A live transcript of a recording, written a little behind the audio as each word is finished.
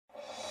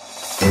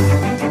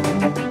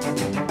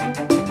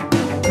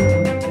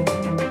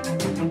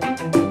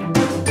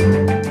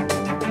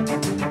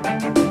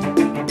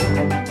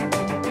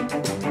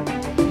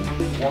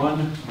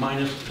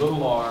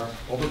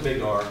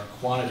big R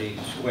quantity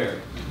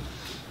squared.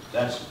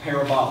 That's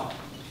parabolic.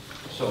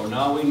 So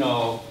now we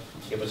know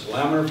if it's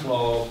laminar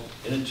flow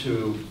in a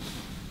tube,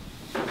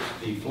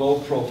 the flow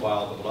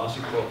profile, the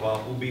velocity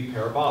profile, will be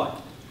parabolic.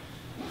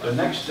 The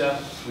next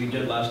step we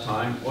did last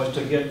time was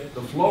to get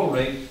the flow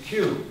rate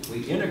Q.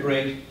 We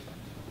integrate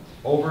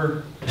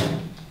over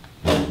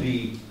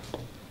the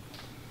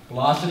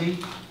velocity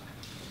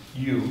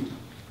U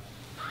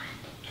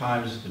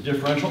times the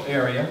differential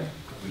area.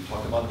 We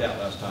talked about that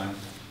last time,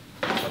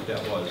 what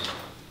that was.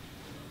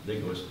 I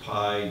think it was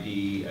pi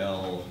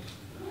dl,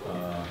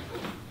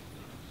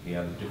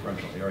 yeah, the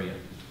differential area.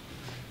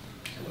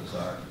 It was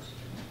our,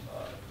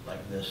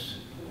 like this.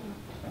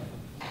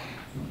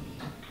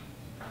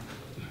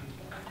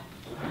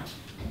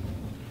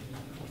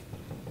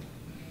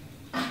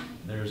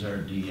 There's our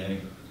dA.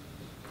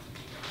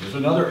 There's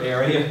another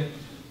area.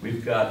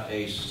 We've got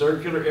a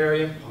circular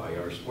area, pi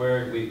r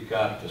squared. We've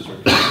got the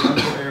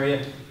circumferential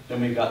area.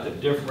 Then we've got the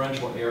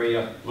differential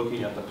area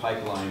looking at the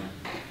pipeline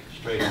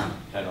straight on,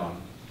 head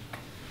on.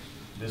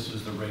 This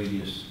is the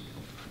radius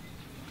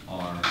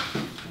r.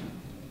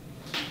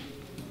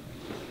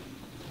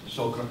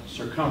 So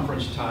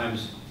circumference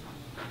times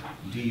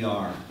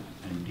dr,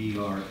 and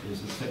dr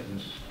is the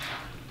thickness.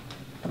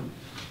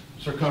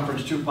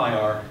 Circumference 2 pi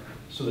r,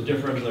 so the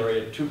differential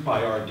area 2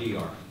 pi r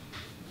dr.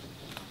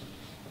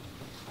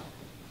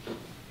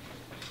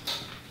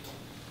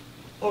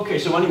 Okay,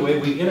 so anyway,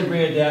 we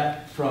integrated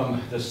that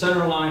from the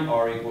center line,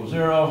 r equals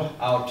 0,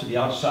 out to the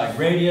outside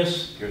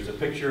radius. Here's the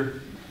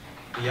picture.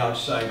 The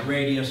outside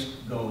radius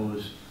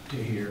goes to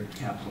here,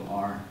 capital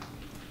R.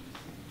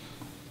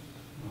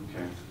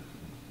 Okay.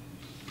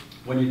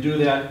 When you do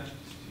that,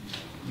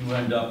 you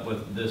end up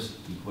with this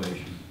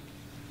equation.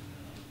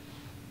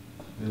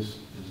 This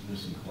is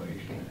this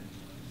equation.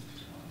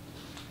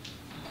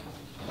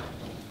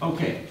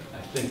 Okay,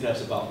 I think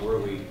that's about where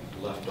we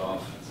left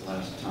off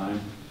last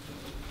time.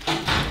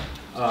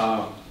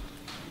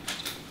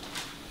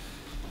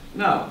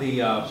 Now,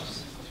 the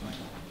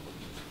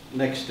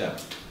next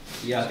step.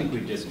 Yeah, I think we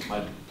did.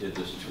 I did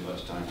this too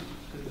last time.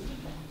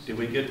 Did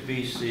we get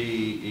VC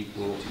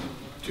equal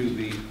to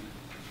 2V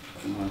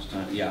from last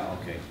time? Yeah,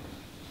 okay.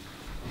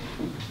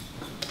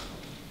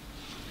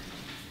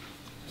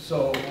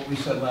 So what we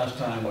said last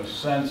time was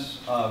since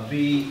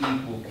V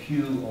equal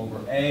Q over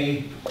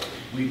A,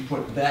 we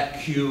put that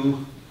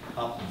Q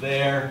up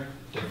there,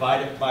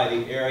 divide it by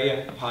the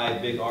area, pi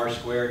big R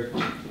squared,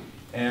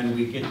 and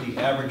we get the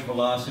average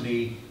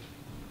velocity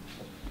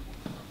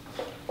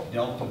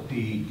delta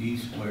P d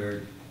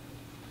squared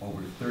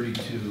over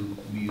 32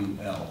 mu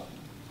L.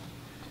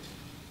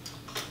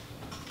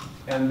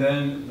 And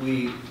then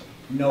we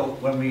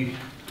note when we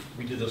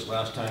did this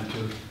last time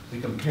too,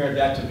 we compared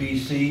that to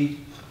VC,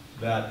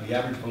 that the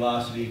average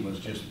velocity was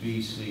just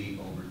VC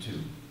over 2.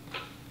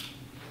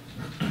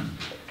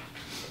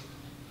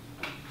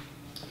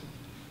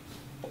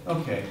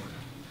 Okay,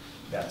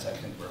 that's I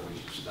think where we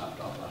stopped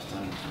off last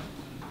time.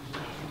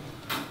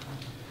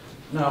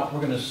 Now we're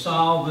going to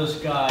solve this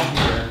guy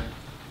here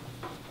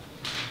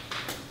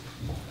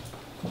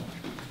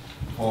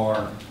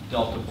for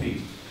delta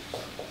P.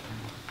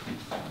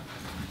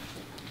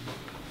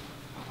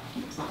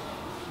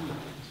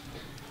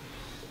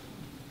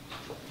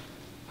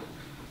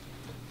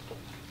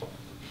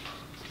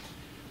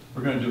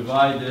 We're going to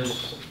divide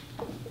this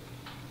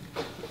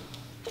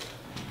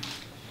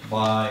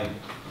by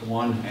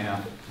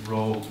 1/2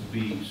 rho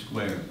V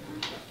squared.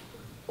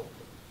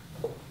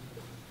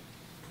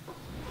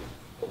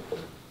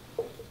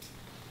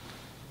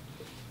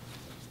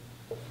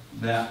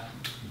 That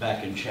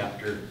back in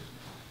chapter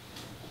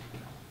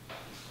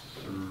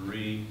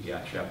 3,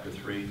 yeah, chapter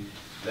 3,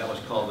 that was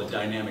called the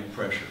dynamic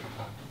pressure,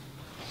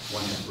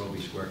 1/2 rho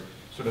V squared.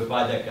 So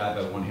divide that guy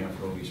by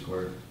 1/2 rho V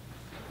squared.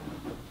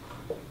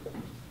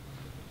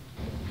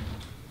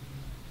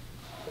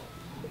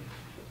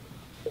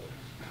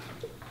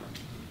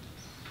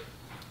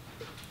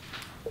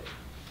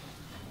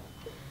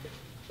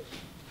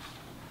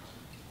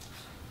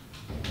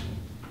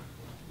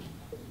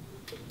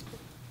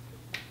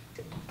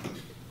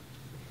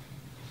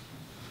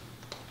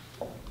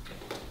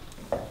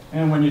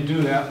 And when you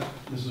do that,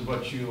 this is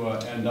what you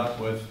end up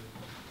with.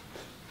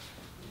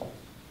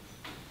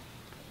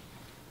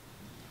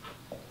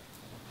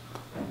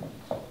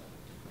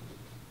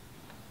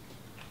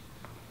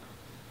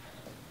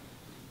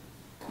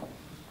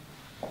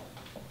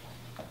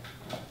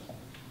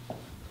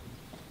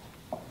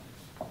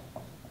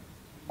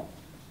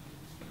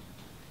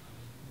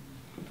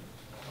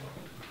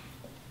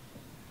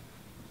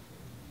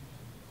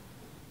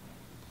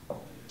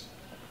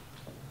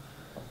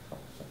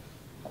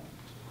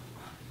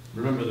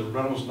 Remember, the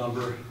Reynolds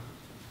number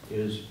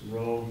is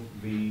rho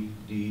v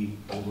d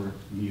over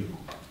mu.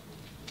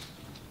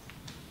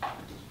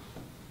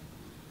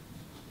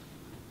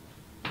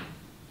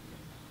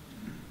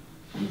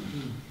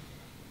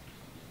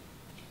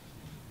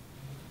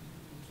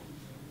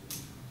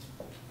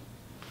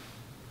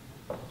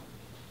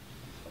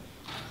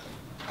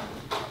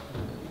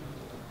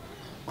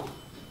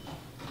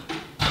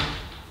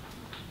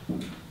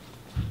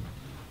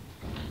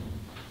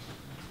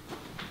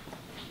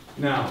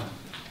 Now,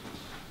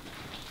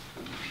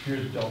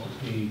 here's delta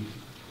P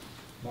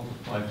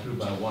multiplied through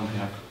by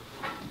 1/2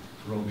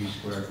 rho V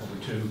squared over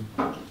 2.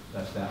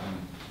 That's that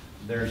one.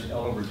 There's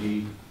L over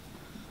D.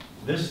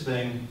 This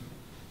thing,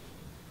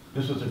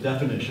 this was a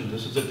definition.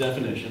 This is a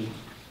definition.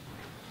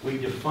 We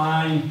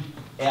define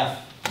F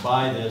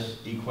by this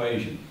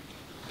equation.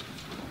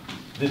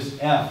 This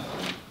F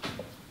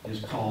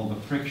is called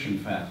the friction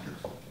factor.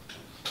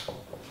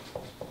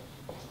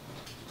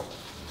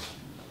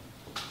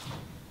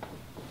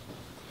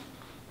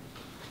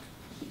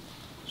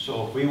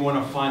 So if we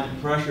want to find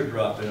the pressure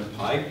drop in a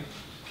pipe,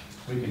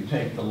 we can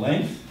take the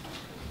length,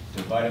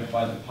 divide it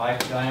by the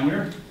pipe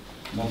diameter,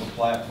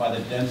 multiply it by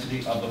the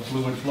density of the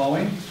fluid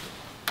flowing,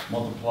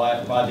 multiply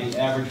it by the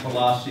average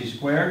velocity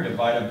squared,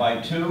 divided by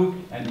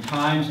 2, and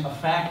times a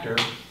factor,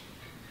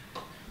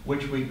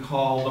 which we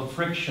call the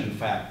friction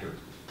factor.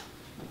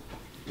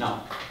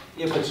 Now,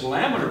 if it's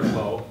laminar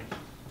flow,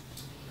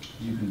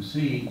 you can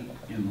see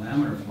in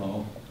laminar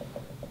flow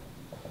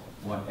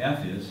what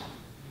F is.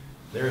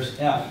 There's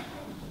F.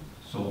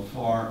 So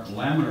for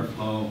laminar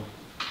flow,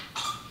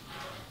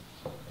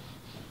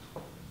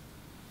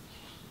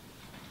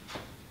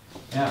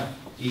 F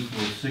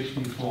equals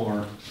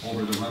 64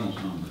 over the Reynolds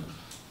number.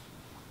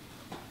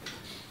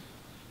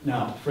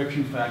 Now,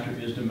 friction factor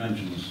is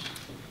dimensionless.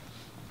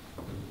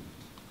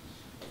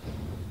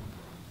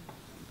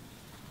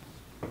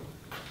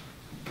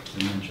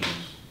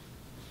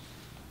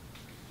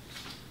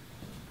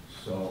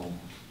 So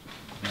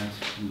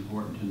that's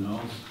important to know.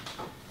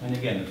 And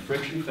again, the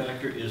friction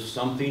factor is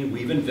something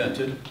we've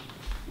invented.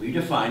 We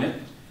define it.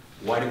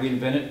 Why do we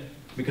invent it?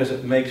 Because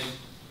it makes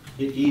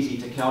it easy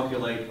to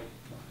calculate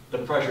the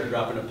pressure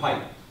drop in a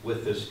pipe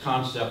with this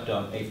concept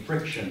of a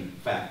friction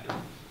factor.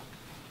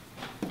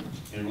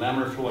 In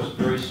laminar flow, it's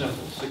very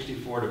simple.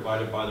 64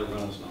 divided by the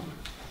Reynolds number.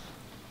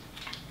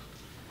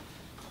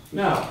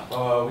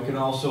 Now, we can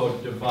also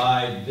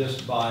divide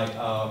this by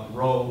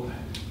rho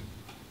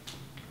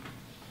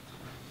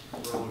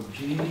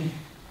G.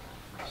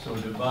 So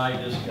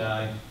divide this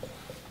guy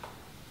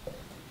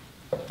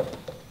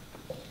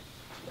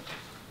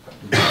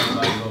divided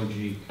by rho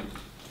G.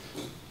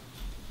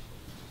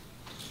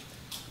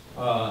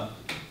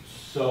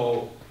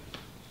 So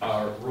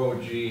our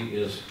rho G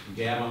is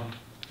gamma.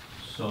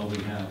 So we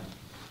have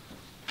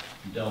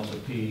delta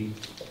P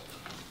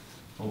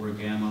over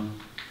gamma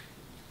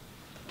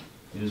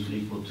is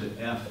equal to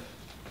F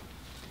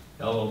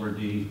L over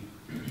D.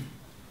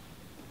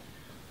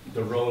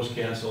 The rho's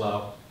cancel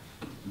out.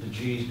 The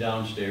G's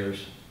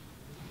downstairs.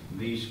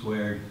 V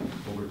squared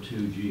over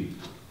 2G.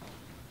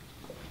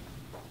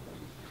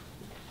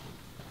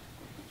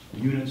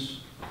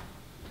 Units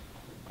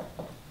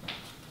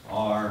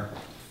are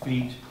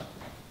feet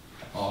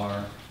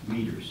are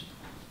meters.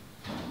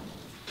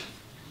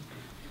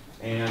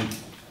 And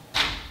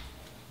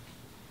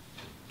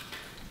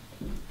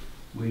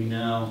we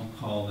now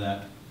call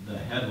that the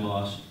head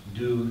loss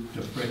due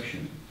to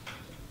friction.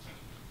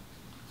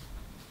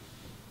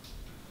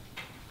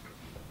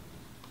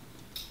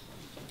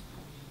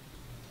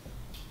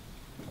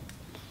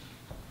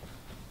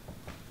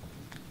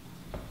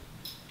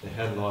 The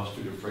head loss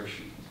due to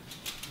friction.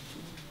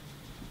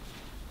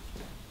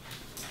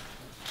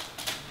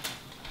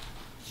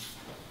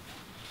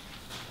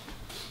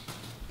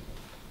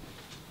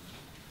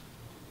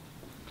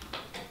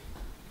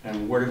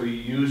 And where do we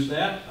use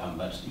that?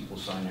 That's the equal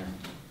sign there.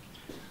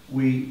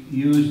 We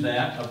use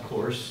that, of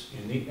course,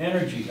 in the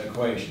energy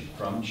equation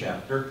from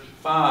chapter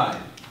 5.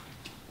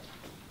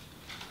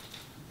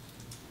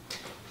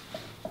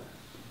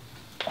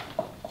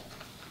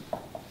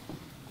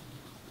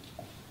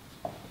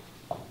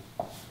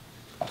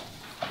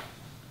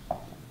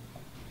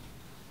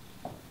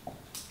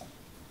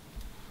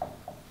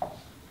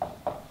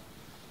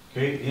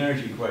 Okay, the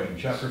energy equation,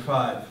 chapter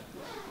 5.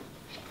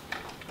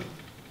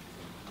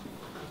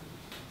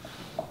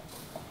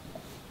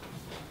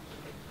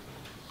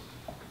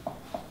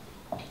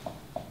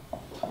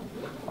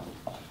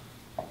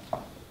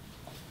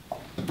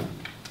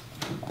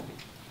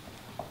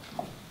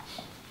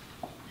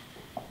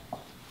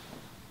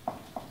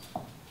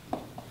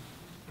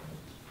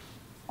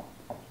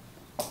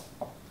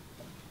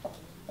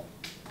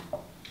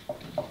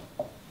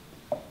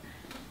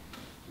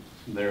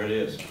 There it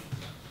is.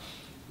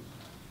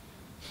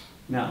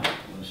 Now,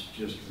 let's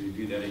just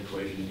review that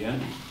equation again.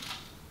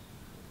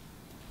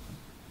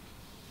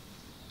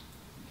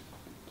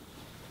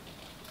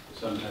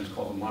 Sometimes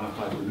called the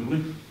modified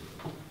Bernoulli.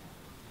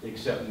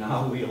 Except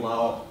now we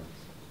allow,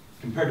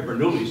 compared to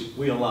Bernoulli's,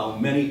 we allow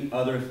many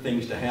other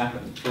things to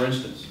happen. For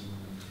instance,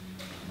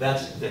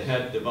 that's the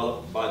head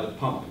developed by the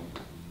pump.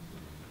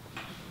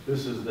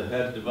 This is the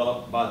head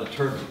developed by the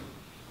turbine.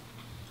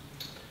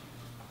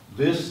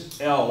 This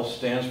L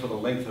stands for the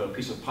length of a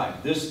piece of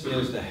pipe. This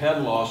is the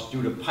head loss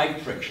due to pipe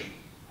friction.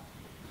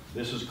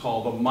 This is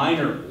called the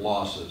minor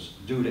losses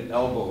due to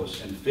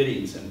elbows and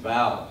fittings and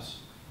valves.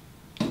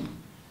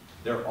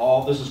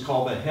 This is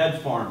called the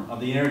head form of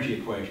the energy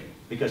equation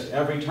because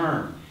every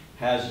term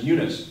has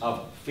units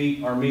of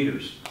feet or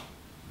meters.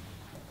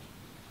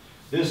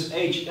 This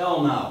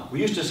HL now, we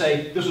used to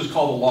say this was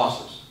called the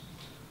losses.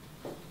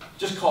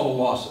 Just call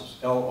the losses,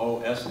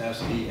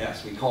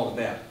 L-O-S-S-E-S, we called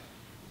it that.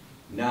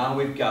 Now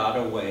we've got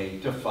a way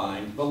to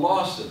find the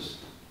losses.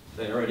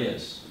 There it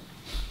is.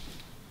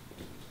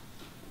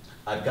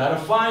 I've got to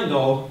find,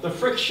 though, the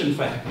friction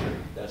factor.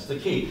 That's the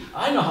key.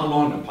 I know how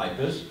long the pipe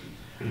is.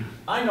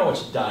 I know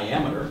its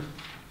diameter.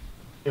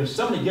 If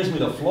somebody gives me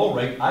the flow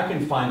rate, I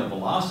can find the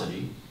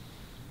velocity.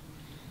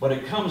 But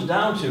it comes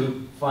down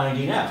to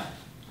finding F.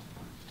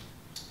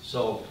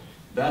 So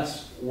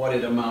that's what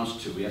it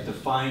amounts to. We have to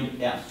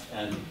find F.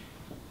 And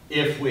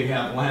if we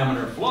have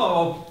laminar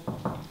flow,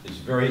 it's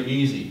very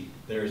easy.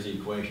 There's the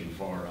equation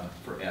for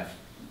F.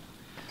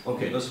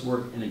 Okay, let's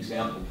work an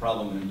example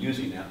problem in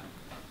using that.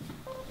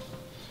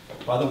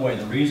 By the way,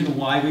 the reason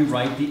why we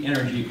write the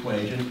energy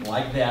equation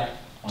like that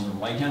on the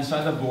right-hand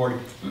side of the board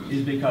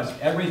is because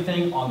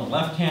everything on the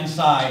left-hand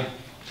side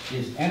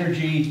is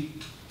energy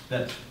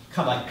that's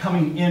like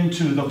coming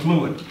into the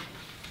fluid.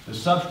 The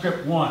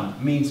subscript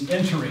 1 means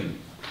entering.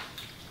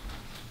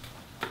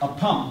 A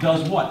pump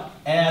does what?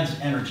 Adds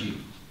energy.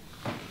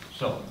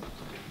 So,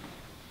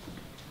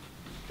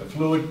 the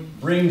fluid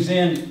brings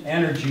in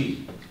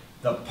energy.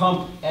 The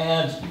pump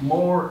adds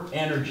more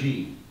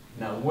energy.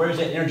 Now, where does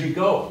that energy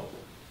go?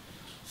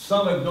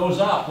 Some of it goes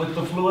out with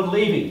the fluid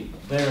leaving.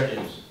 There it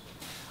is.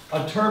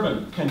 A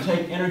turbine can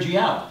take energy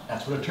out.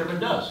 That's what a turbine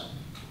does.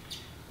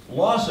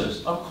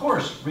 Losses, of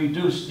course,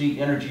 reduce the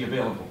energy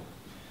available.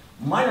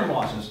 Minor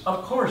losses,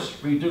 of course,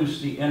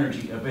 reduce the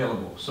energy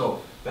available.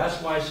 So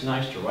that's why it's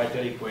nice to write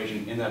that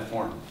equation in that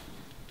form.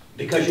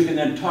 Because you can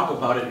then talk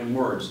about it in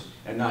words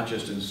and not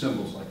just in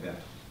symbols like that.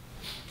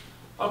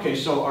 Okay,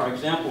 so our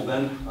example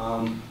then,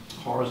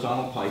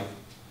 horizontal pipe.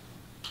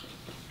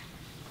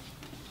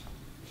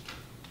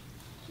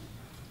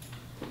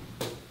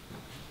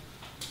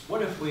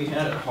 What if we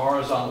had a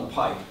horizontal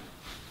pipe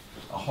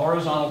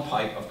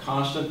of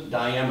constant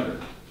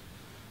diameter,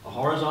 a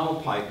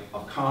horizontal pipe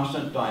of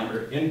constant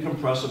diameter,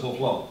 incompressible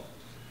flow.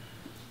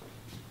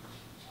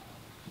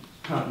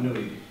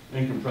 Continuity,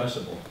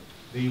 incompressible,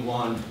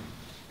 V1,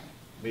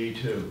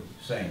 V2,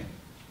 same.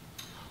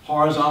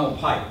 Horizontal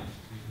pipe,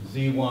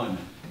 Z1,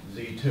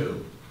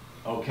 Z2,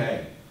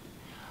 okay.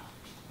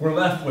 We're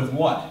left with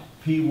what?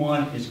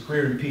 P1 is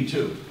greater than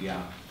P2,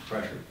 yeah,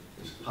 pressure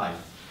is high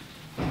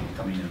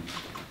coming in.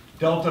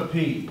 Delta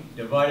P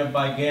divided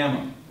by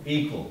gamma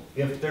equal,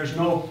 if there's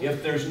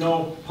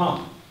no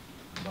pump,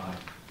 goodbye.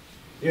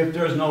 If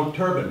there's no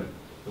turbine,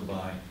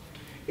 goodbye.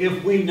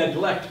 If we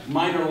neglect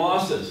minor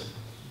losses,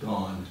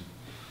 gone.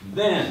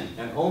 Then,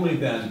 and only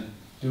then,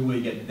 do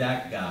we get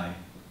that guy.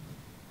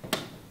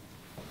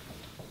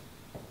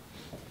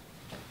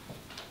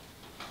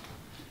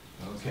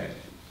 Okay.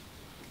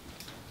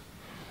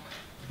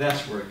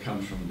 That's where it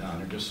comes from down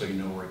there, just so you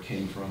know where it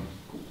came from.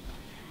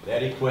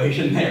 That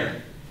equation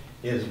there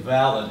is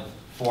valid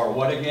for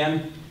what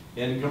again?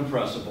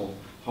 Incompressible,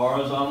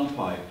 horizontal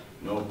pipe,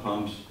 no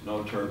pumps,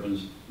 no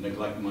turbines,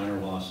 neglect minor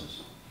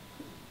losses.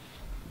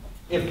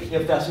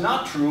 If that's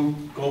not true,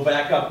 go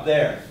back up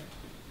there.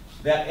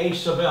 That H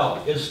sub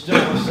L is still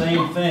the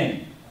same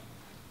thing.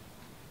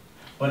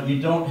 But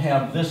you don't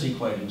have this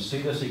equation.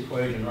 See this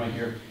equation right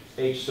here?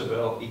 H sub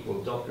L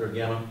equal delta or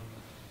gamma.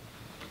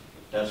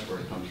 That's where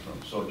it comes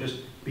from. So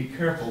just be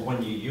careful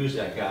when you use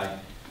that guy.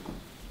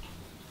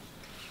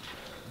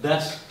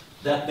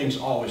 That thing's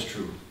always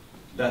true.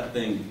 That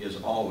thing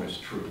is always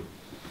true.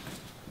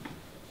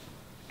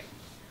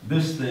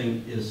 This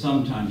thing is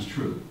sometimes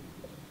true.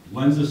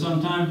 When's the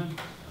sometime?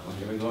 Oh,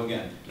 here we go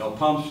again. No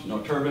pumps, no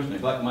turbines,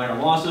 neglect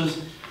minor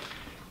losses,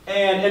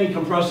 and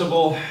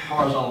incompressible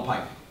horizontal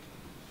pipe.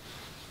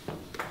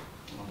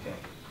 Okay.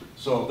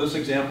 So this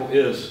example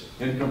is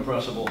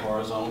incompressible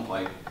horizontal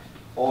pipe,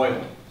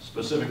 oil,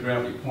 specific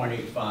gravity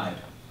 0.85.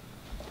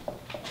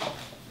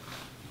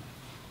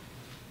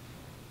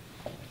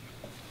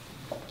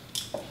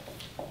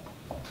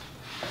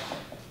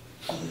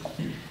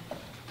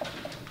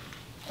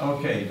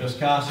 Okay,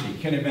 viscosity,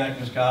 kinematic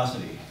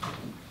viscosity.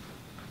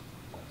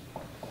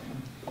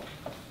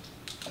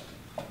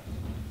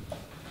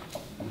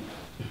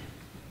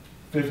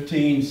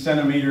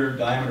 "15-centimeter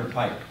diameter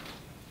pipe.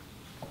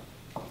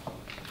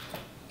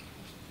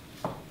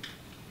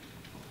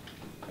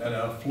 At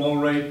a flow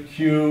rate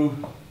Q,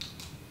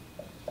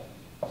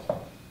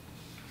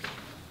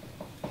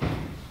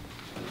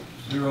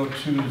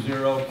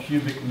 (0.020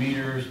 cubic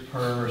meters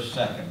per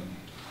second.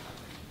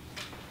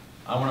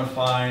 I want to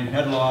find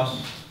head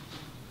loss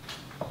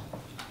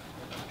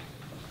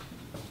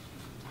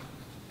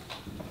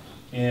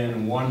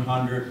in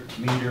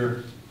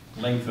 100-meter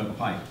length of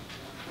pipe.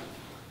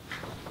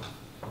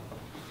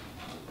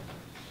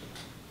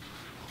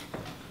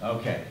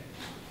 Okay.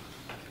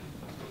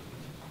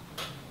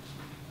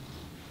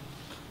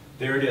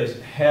 There it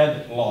is,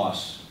 head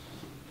loss.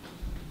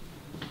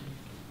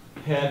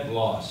 Head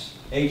loss.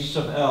 H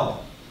sub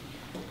L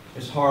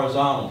is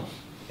horizontal,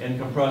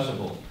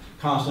 incompressible,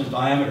 constant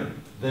diameter.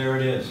 There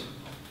it is.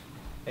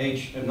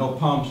 H, no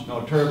pumps,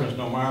 no turbines,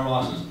 no minor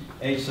losses.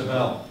 H sub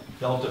L,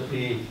 delta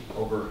P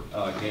over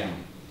gamma.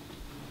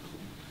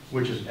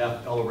 which is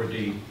F L over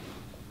D.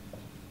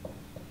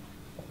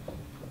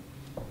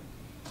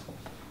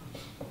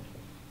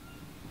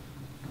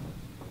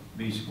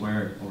 V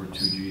squared over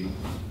 2G.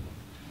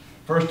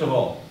 First of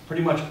all,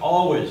 pretty much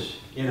always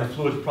in a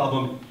fluids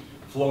problem,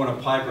 flow in a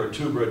pipe or a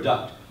tube or a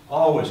duct,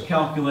 always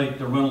calculate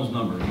the Reynolds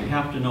number. You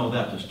have to know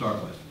that to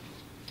start with.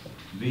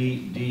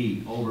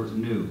 VD over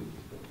nu.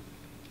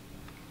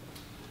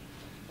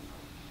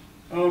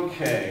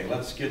 Okay,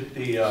 let's get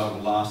the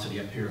velocity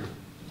up here.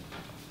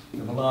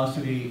 The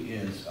velocity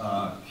is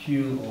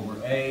Q over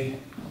A.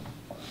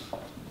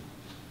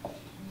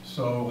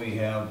 So we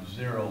have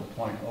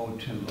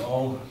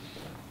 0.020.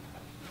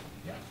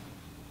 Yeah.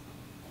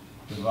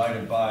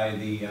 Divided by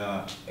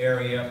the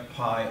area,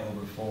 pi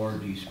over 4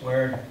 d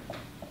squared.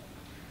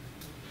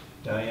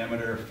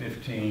 Diameter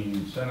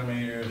 15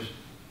 centimeters.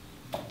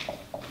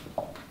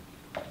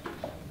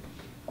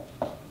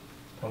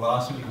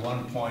 Velocity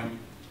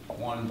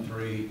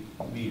 1.13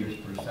 meters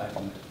per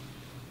second.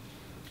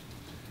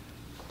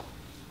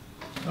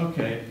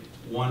 Okay,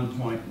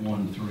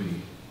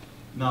 1.13.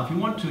 Now, if you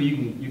want to,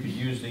 you could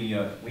use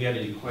the, we had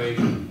an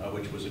equation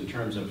which was in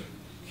terms of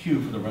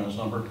Q for the Reynolds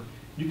number.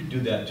 You could do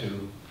that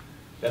too.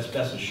 That's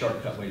a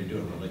shortcut way to do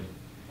it, really.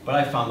 But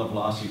I found the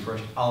velocity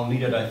first. I'll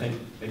need it, I think,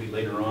 maybe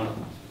later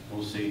on.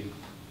 We'll see.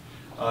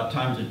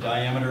 Times the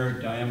diameter.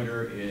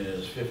 Diameter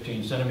is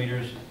 15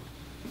 centimeters.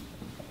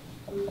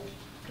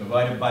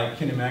 Divided by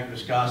kinematic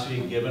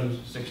viscosity, given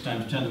 6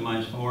 times 10 to the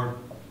minus 4.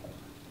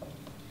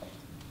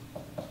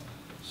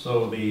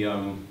 So the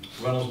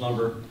Reynolds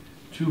number,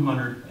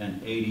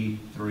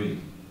 283.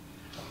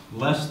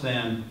 Less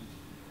than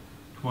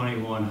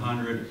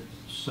 2100,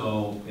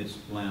 so it's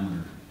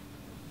laminar.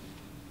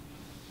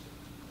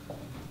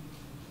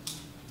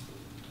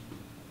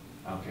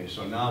 Okay,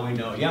 so now we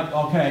know, yep,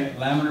 okay,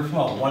 laminar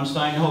flow. Once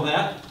I know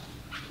that,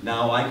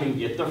 now I can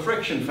get the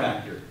friction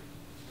factor.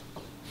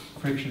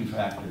 Friction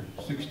factor,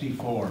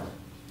 64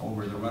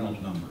 over the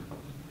Reynolds number.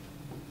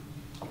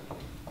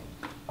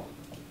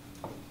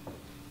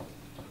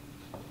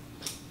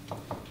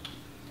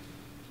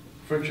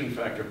 Friction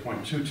factor,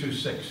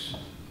 0.226.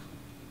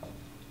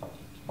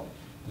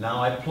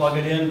 Now I plug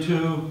it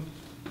into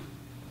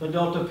the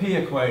delta P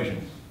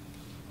equation.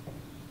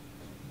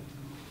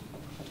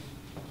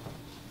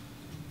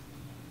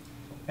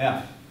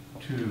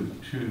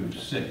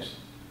 F226.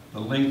 The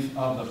length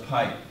of the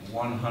pipe,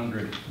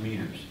 100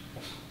 meters.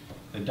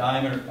 The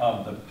diameter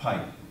of the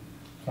pipe,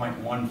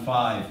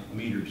 0.15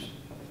 meters.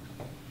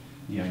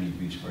 Yeah, I need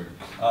V squared.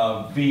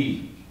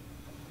 V,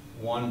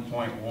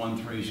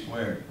 1.13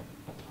 squared.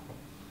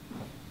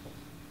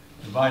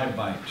 Divided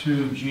by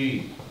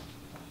 2G,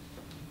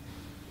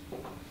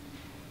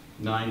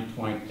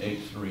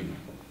 9.83.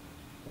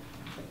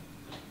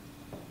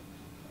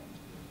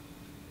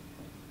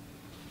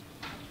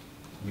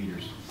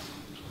 Meters.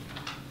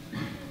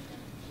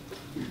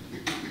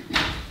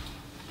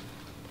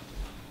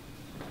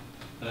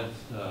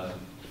 That's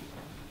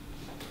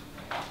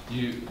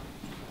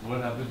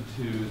what happened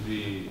to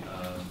the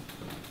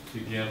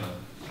gamma?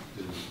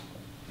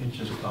 It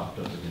just popped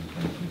up again.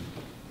 Thank you.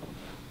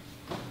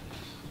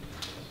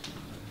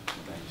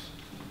 Thanks.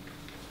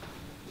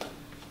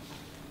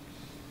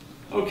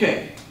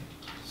 Okay,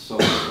 so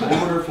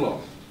laminar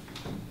flow.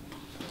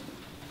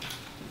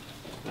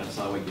 That's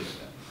how we get that.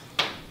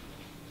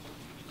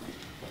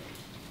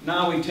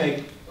 Now we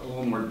take a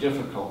little more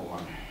difficult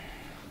one,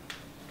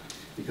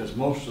 because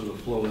most of the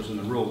flows in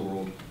the real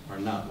world are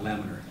not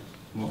laminar.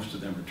 Most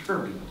of them are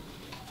turbulent.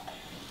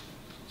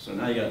 So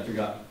now you got to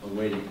figure out a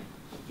way to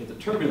get the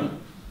turbulent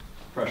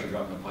pressure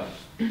drop in the pipe.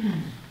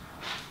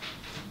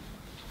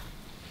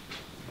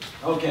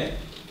 Okay.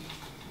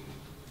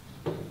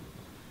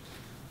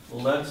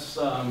 Let's,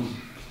 I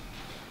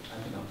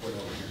think I'll put it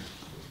over here.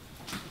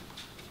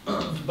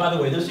 By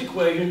the way, this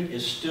equation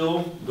is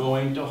still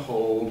going to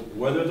hold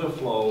whether the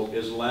flow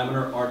is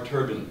laminar or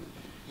turbulent.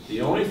 The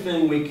only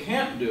thing we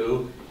can't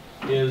do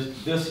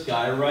is this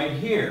guy right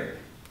here.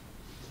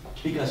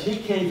 Because he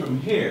came from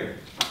here,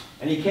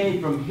 and he came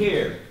from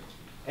here,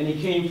 and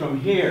he came from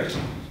here.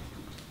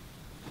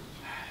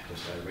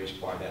 Just gotta erase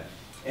part of that.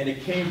 And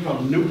it came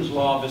from Newton's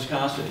law of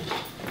viscosity.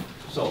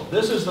 So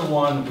this is the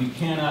one we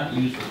cannot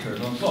use for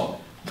turbulent flow.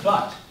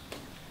 But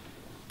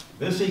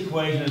this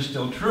equation is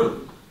still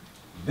true.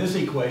 This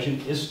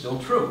equation is still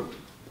true.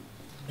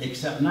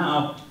 Except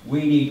now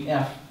we need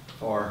F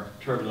for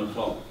turbulent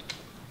flow.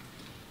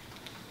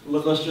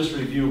 Let's just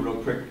review real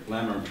quick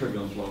laminar and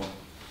turbulent flow.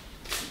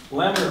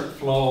 Laminar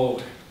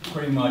flow,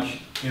 pretty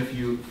much, if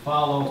you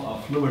follow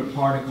a fluid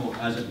particle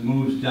as it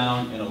moves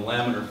down in a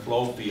laminar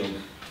flow field,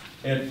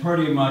 it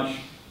pretty much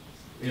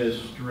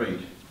is straight.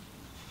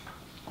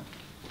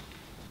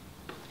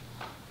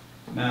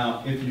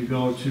 Now, if you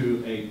go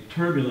to a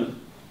turbulent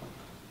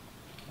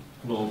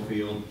flow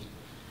field,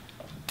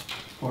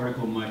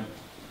 particle might,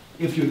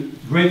 if you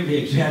greatly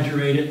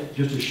exaggerate it,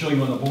 just to show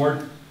you on the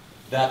board,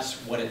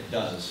 that's what it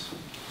does.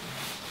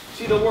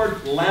 See, the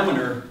word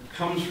laminar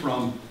comes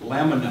from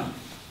lamina.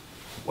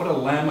 What does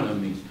lamina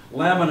mean?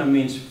 Lamina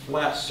means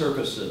flat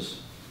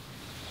surfaces.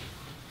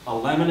 A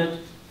laminate,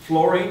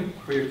 flooring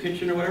for your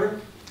kitchen or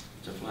whatever,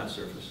 it's a flat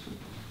surface.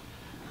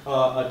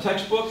 A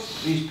textbook,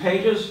 these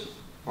pages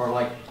are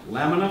like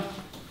lamina.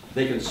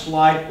 They can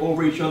slide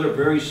over each other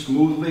very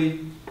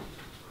smoothly.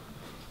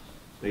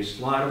 They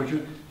slide over each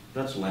other.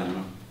 That's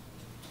lamina.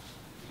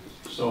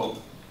 So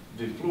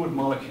the fluid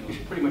molecules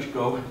pretty much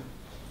go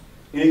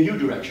in a U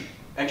direction,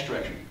 X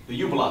direction, the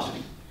U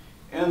velocity.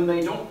 And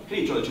they don't hit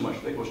each other too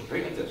much. They go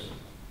straight like this.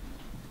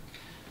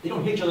 They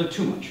don't hit each other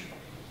too much.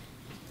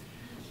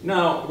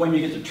 Now, when you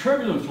get to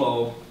turbulent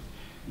flow,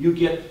 you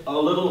get a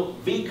little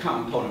V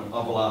component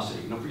of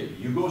velocity. Don't forget,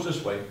 U goes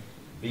this way,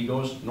 V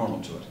goes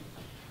normal to it.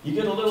 You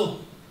get a little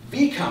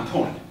V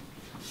component.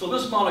 So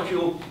this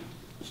molecule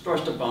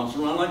starts to bounce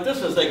around like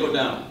this as they go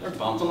down. They're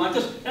bouncing like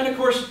this. And of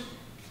course,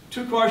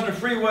 two cars in a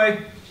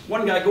freeway,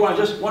 one guy going like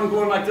this, one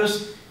going like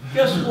this.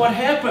 Guess what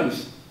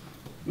happens?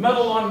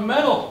 Metal on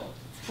metal.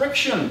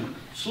 Friction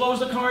slows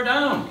the car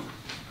down.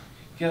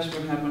 Guess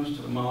what happens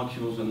to the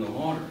molecules in the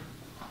water?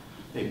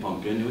 They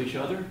bump into each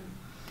other.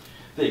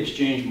 They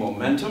exchange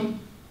momentum,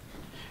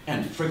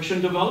 and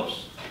friction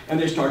develops, and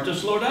they start to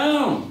slow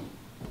down.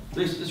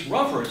 It's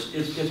rougher.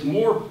 It's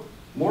more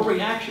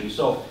reaction.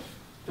 So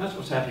that's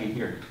what's happening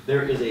here.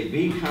 There is a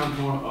V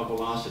component of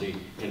velocity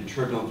in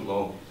turbulent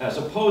flow, as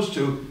opposed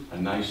to a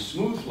nice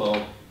smooth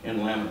flow in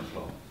laminar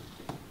flow.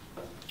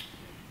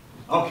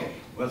 Okay,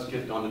 let's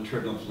get on to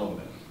turbulent flow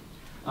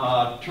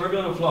then.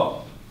 Turbulent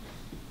flow.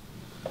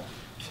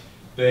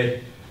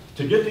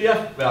 To get the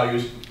F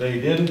values,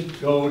 they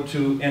didn't go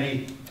to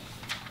any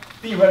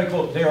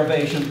theoretical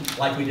derivation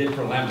like we did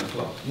for laminar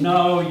flow.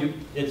 No,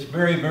 it's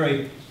very,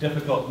 very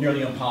difficult,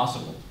 nearly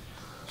impossible.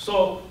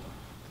 So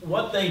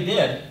what they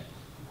did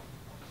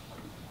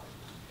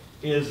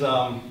is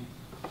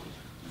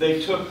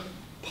they took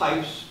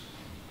pipes,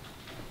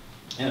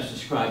 and it's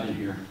described in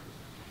here.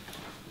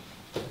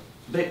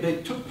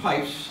 They took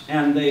pipes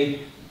and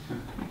they,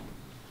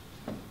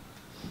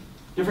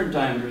 different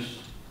diameters,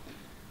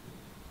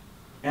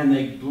 and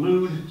they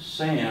glued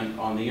sand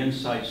on the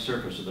inside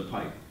surface of the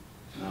pipe.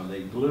 Now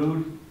they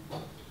glued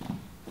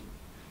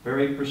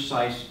very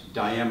precise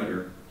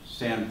diameter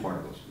sand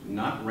particles,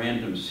 not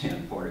random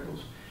sand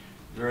particles,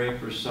 very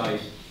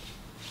precise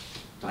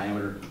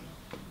diameter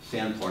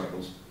sand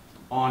particles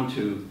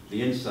onto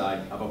the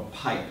inside of a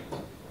pipe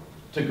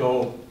to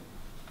go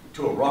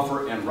to a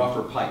rougher and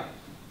rougher pipe.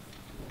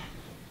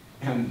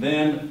 And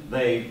then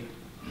they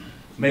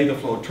made the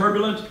flow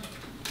turbulent,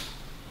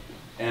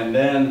 and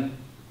then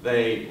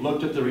they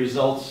looked at the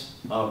results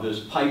of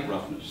this pipe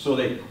roughness. So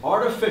they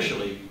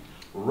artificially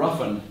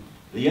roughened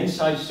the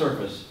inside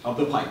surface of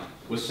the pipe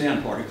with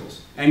sand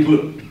particles and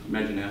glue.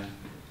 Imagine that.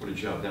 What a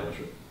job that was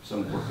for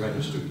some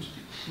graduate students.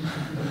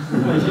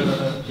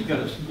 He got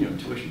his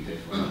tuition paid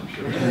for it, I'm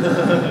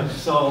sure.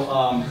 So,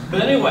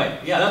 but anyway,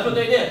 yeah, that's what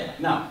they did.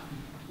 Now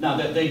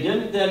that they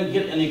didn't then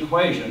get an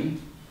equation,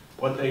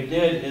 what they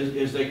did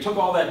is they took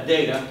all that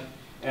data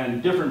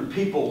and different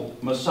people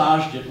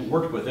massaged it and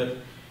worked with it,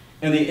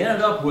 and they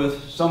ended up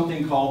with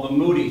something called the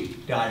Moody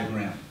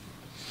diagram.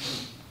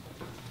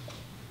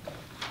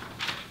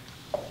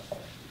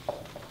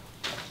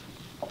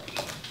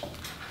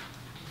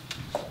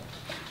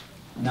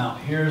 Now,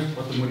 here's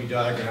what the Moody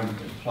diagram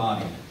is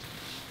plotting.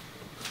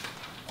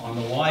 On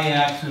the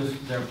y-axis,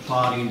 they're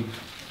plotting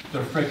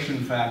the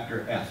friction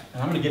factor F.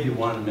 And I'm going to give you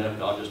one in a minute,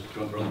 but I'll just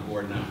go on the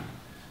board now.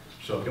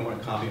 So if you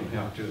want a copy, you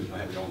have to. I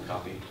have your own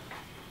copy.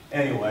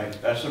 Anyway,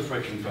 that's the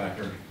friction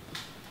factor.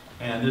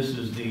 And this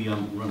is the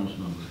Reynolds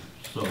number.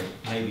 So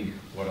maybe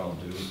what I'll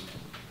do is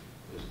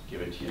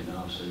give it to you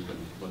now so you can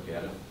look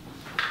at it.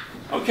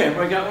 Okay,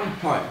 everybody got one?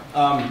 All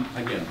right.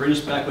 Again, bring us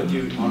back with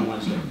you on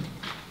Wednesday.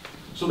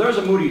 So there's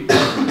a Moody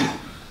diagram.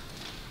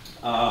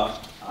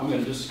 I'm going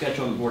to just sketch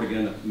on the board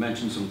again and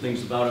mention some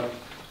things about it.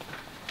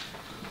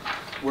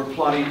 We're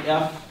plotting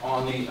F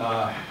on the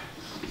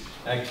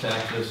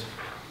x-axis.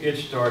 It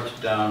starts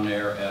down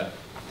there at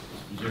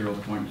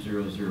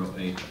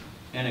 0.008,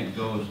 and it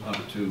goes up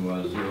to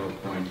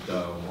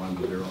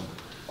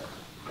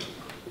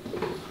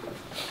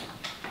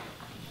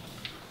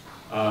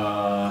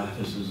 0.10.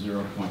 This is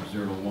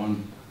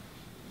 0.01.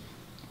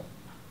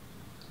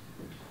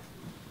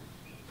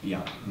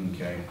 Yeah,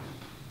 okay.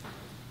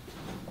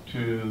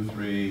 2,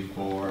 3,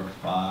 4,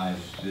 5,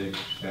 6,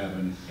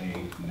 7,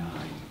 8, 9.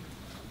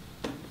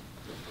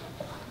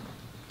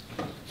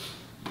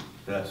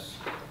 That's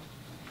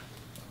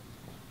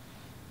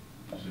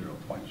 0.05.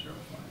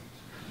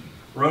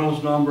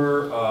 Reynolds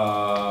number,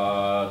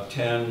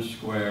 10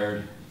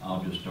 squared.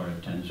 I'll just start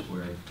at 10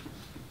 squared.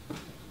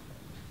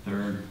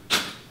 Third,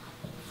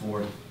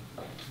 fourth,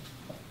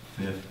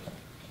 fifth,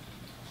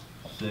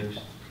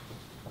 sixth.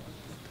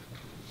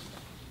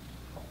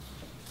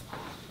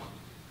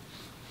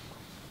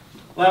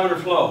 Laminar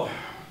flow.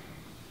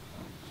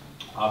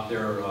 Out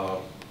there,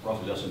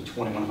 roughly less than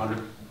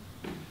 2100.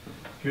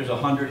 Here's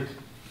 100.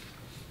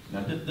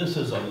 Now this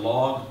is a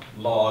log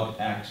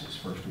axis,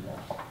 first of all.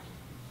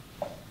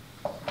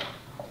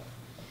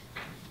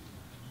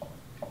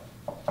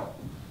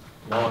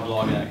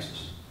 Log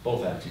axis.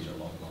 Both axes are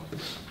log.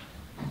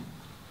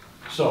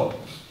 So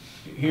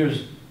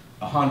here's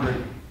 100,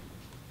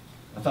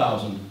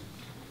 1,000,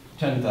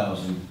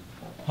 10,000,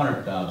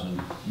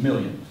 100,000,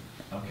 million.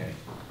 Okay.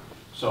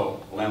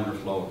 So laminar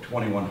flow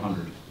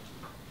 2100,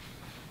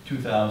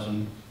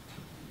 2,000,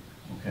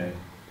 okay,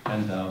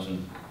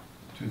 10,000,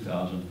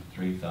 2,000,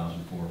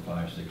 3,000, 4,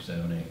 5, 6,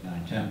 7, 8,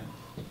 9, 10.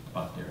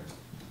 About there.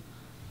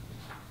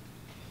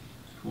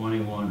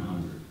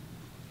 2,100.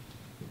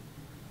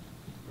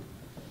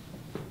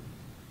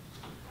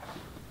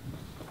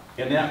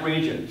 In that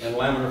region, in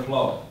laminar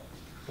flow,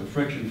 the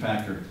friction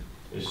factor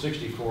is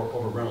 64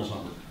 over Reynolds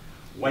number.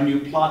 When you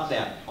plot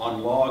that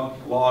on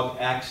log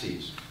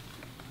axes,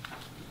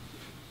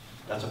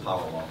 that's a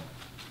power law.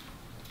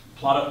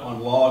 Plot it on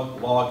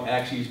log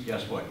axes,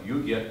 guess what?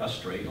 You get a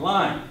straight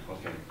line.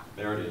 Okay,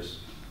 there it is.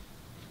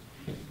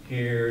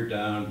 Here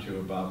down to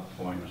about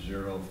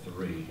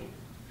 0.03.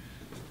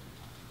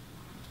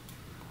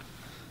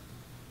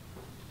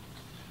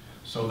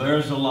 So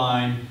there's the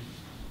line,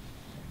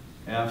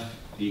 F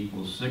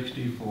equals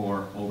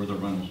 64 over the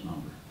Reynolds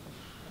number,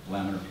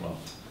 laminar flow.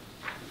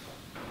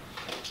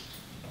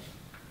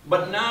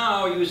 But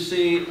now you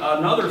see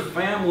another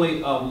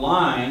family of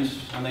lines,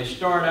 and they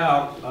start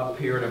out up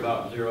here at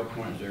about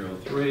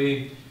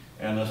 0.03,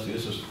 and let's see,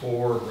 this is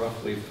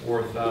roughly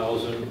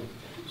 4,000.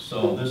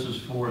 So this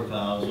is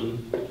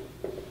 4,000.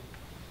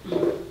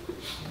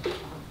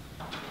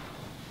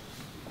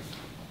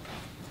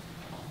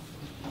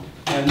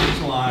 And these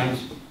lines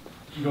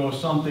go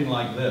something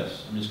like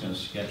this. I'm just going to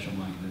sketch them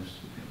like this.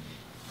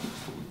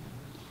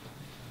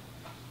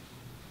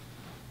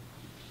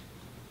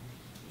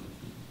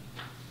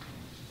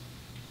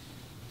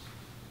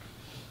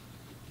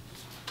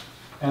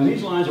 And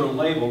these lines are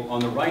labeled on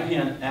the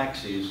right-hand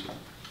axis.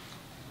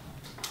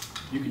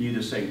 You can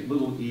either say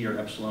little e or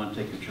epsilon,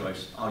 take your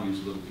choice. I'll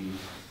use little e.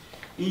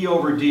 E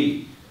over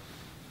d,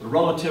 the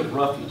relative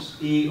roughness,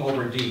 E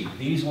over d.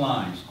 These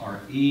lines are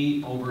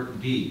E over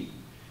d.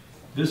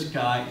 This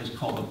guy is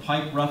called the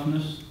pipe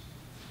roughness.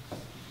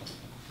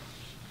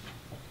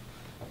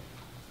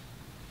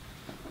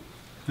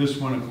 This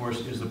one, of course,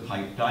 is the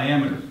pipe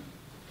diameter.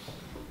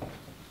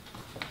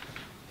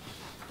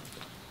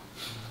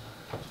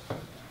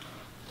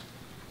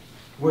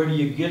 Where do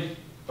you get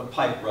the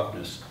pipe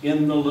roughness?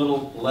 In the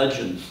little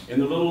legend. In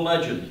the little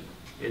legend,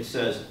 it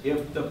says,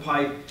 if the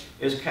pipe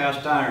is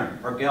cast iron,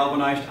 or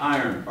galvanized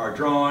iron, or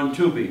drawn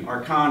tubing,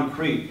 or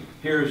concrete,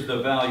 here's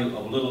the value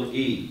of little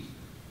e.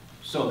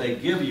 So they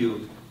give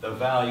you the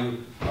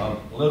value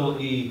of little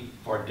e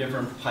for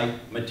different pipe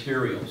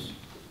materials.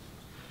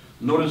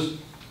 Notice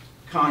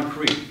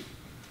concrete,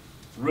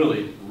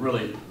 really,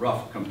 really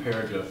rough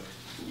compared to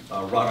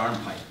wrought iron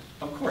pipe.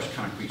 Of course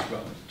concrete's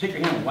rough. Take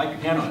your hand and wipe your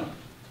hand on it.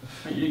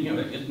 You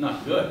know, it's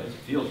not good. It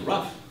feels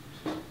rough.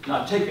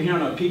 Now take your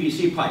hand on a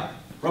PVC pipe.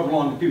 Rub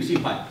along the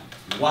PVC pipe.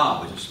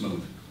 Wow, is it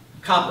smooth.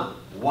 Copper.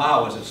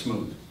 Wow, is it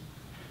smooth.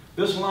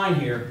 This line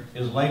here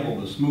is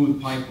labeled the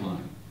smooth pipe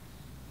line.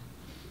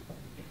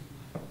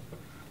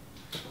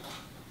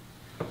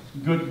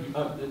 Good.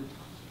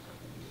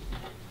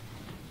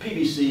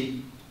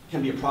 PVC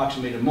can be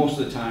approximated most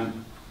of the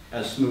time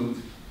as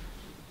smooth.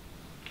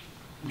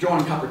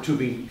 Drawn copper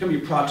tubing can be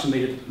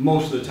approximated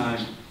most of the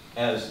time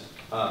as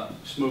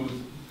smooth.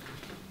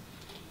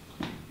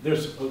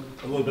 There's a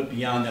little bit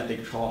beyond that they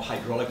call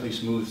hydraulically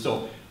smooth.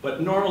 So,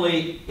 but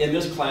normally in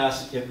this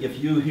class, if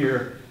you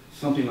hear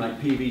something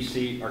like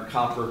PVC or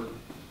copper,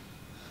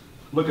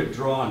 look at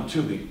drawn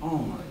tubing. Oh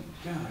my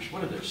gosh,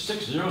 what are there,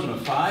 6 zeros and a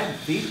 5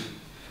 feet?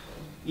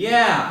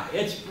 Yeah,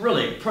 it's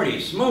really pretty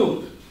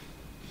smooth.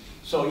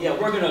 So yeah,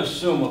 we're going to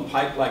assume a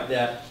pipe like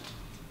that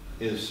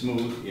is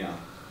smooth, yeah.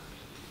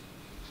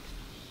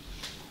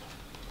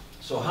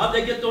 So how'd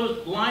they get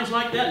those lines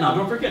like that? Now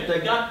don't forget, they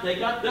got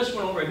this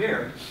one over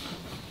here.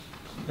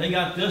 They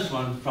got this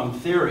one from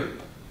theory.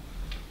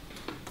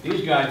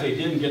 These guys they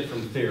didn't get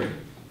from theory.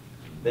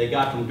 They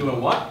got from doing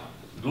what?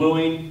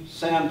 Gluing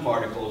sand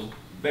particles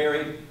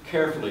very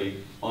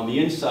carefully on the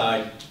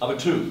inside of a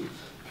tube.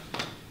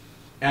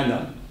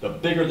 And the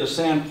bigger the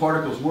sand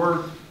particles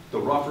were, the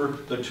rougher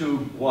the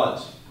tube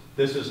was.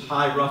 This is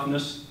high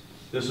roughness,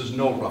 this is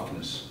no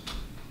roughness.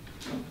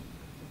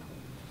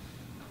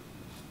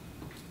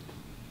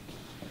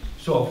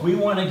 So if we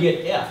want to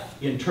get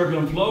F in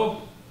turbulent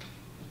flow,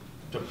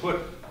 to put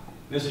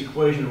this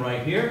equation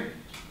right here,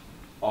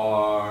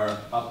 or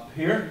up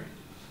here,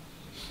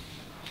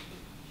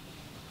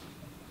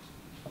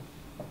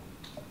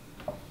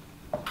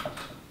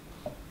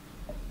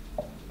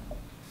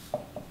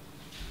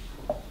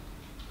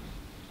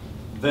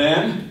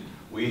 then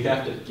we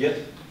have to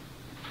get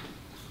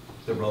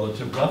the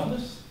relative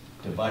roughness,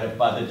 divide it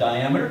by the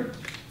diameter,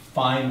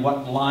 find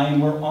what line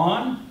we're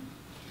on,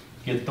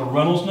 get the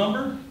Reynolds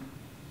number,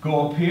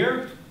 go up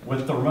here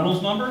with the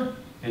Reynolds number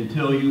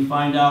until you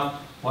find out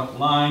what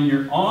line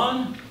you're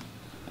on,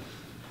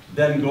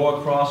 then go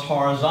across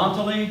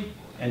horizontally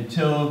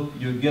until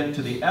you get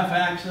to the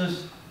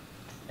F-axis,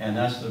 and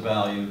that's the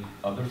value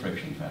of the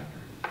friction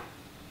factor.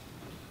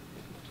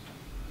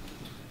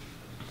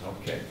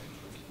 Okay.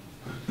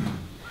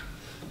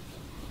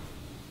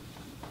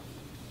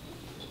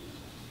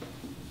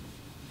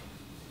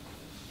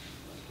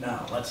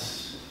 Now,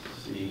 let's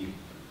see.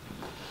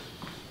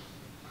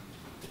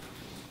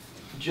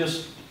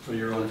 Just for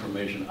your own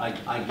information,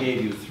 I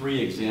gave you 3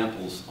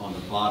 examples on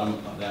the bottom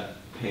of that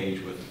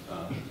page with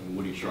a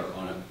Moody chart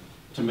on it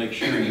to make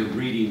sure you're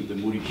reading the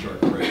Moody chart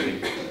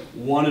correctly.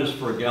 One is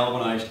for a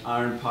galvanized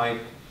iron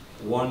pipe,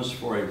 one's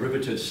for a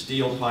riveted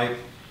steel pipe,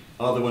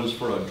 other one's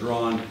for a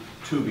drawn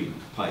tubing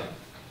pipe.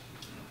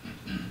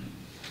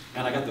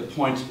 And I got the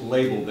points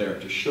labeled there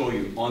to show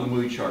you on the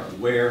Moody chart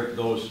where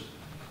those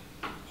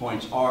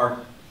points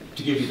are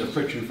to give you the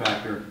friction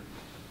factor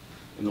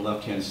in the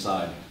left-hand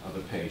side of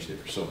the page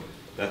there. So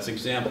that's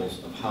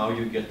examples of how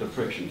you get the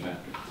friction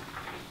factor.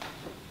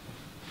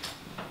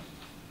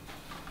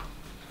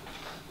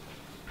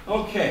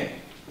 Okay.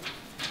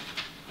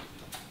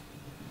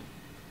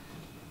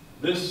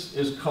 This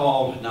is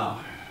called,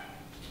 now,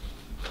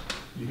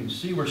 you can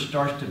see where it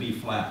starts to be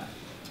flat.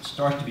 It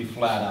starts to be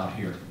flat out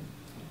here.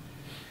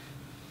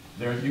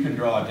 There, you can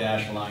draw a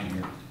dashed line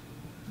here.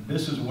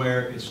 This is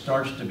where it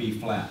starts to be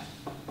flat.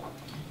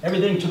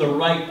 Everything to the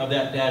right of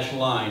that dashed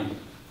line,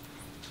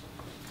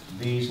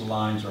 these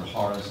lines are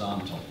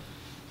horizontal.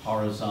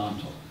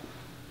 Horizontal.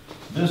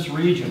 This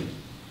region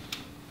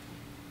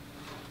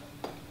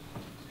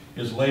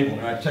is labeled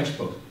in our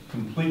textbook,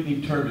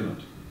 completely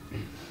turbulent.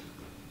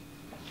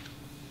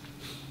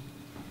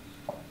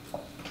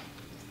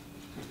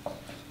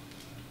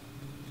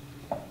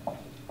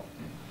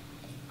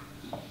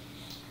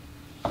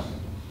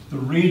 The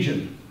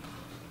region,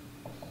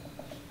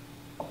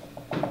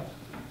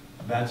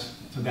 that's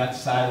to that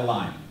side of the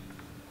line.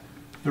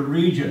 The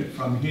region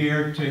from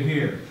here to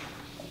here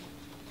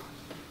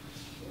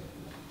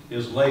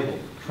is labeled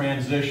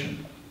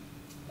transition.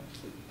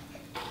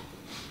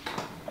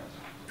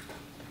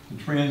 The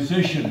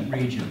transition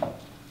region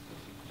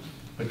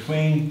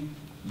between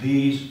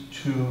these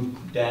 2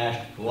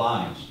 dashed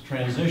lines,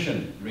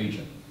 transition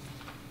region.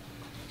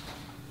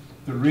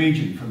 The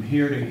region from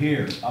here to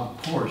here,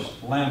 of course,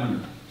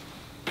 laminar.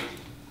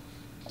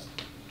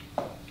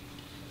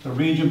 The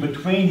region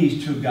between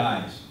these 2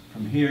 guys,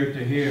 from here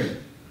to here,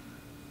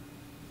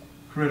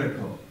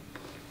 critical.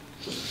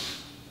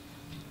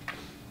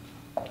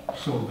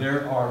 So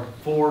there are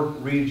 4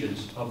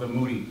 regions of the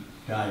Moody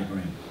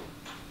diagram.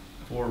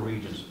 4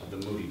 regions of the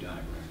Moody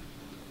diagram.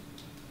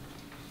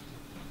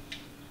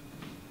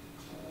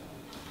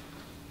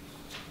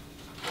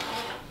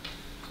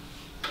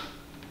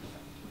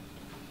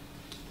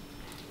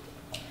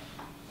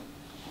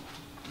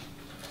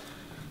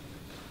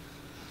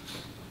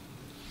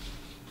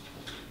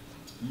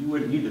 You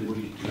wouldn't need the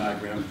Moody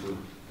diagram for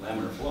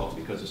laminar flow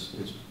because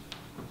it's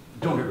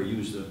don't ever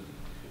use the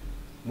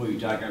Moody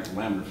diagram for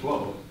laminar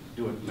flow.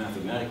 Do it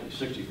mathematically,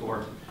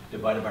 64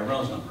 divided by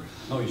Reynolds number.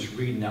 No use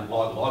reading that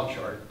log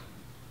chart.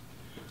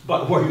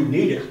 But where you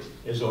need it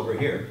is over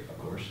here, of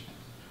course.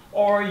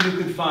 Or you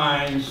could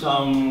find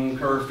some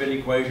curve fit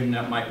equation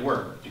that might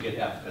work to get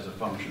F as a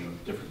function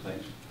of different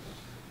things.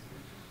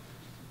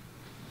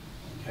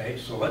 Okay,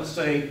 so let's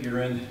say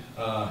you're in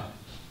the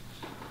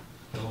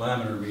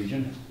laminar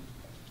region.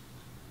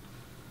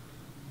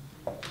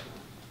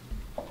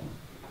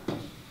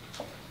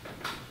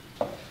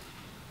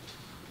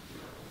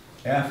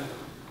 F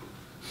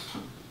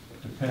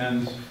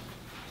depends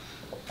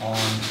on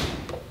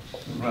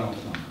the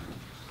Reynolds number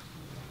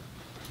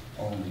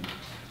only.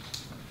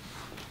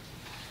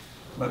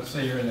 Let's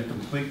say you're in a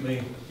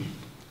completely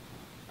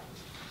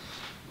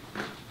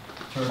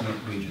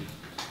turbulent region.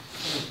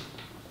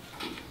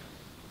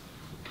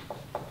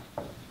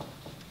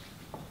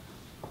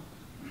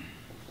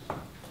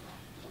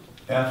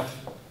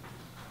 F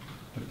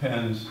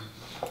depends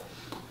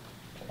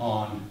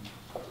on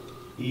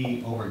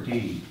E over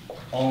D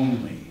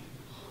only.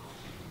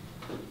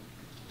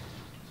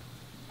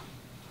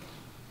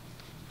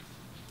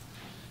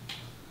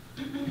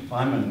 If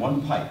I'm in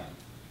one pipe,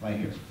 right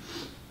here,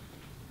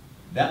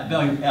 that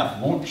value of F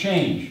won't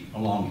change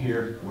along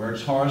here where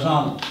it's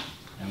horizontal.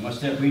 And what's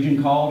that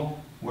region called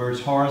where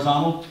it's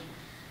horizontal?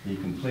 The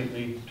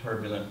completely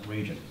turbulent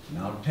region.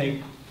 Now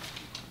take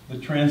the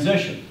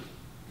transition.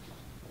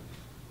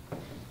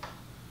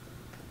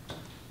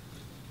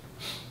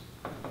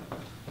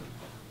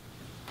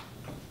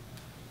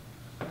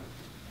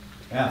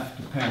 F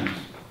depends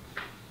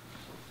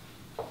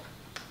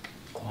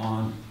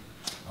on,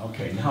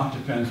 okay, now it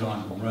depends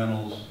on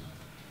Reynolds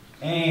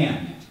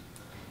and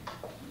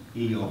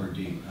E over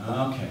D.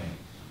 Okay.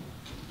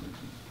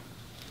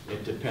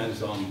 It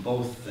depends on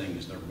both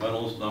things, the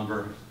Reynolds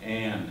number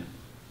and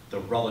the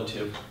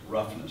relative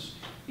roughness.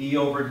 E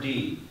over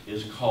D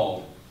is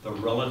called the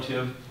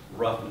relative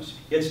roughness.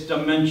 It's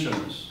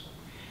dimensionless.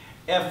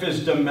 F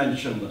is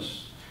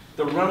dimensionless.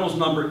 The Reynolds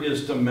number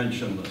is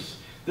dimensionless.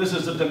 This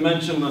is a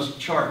dimensionless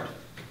chart.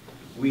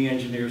 We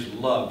engineers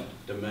love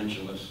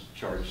dimensionless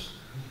charts.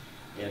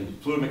 In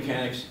fluid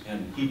mechanics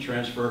and heat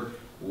transfer,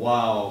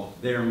 wow,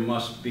 there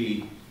must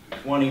be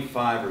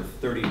 25 or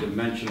 30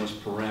 dimensionless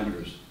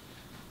parameters.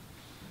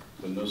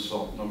 The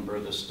Nusselt number,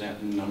 the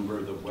Stanton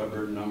number, the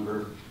Weber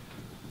number,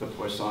 the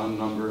Poisson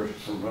number,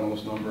 the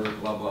Reynolds number,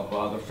 blah, blah,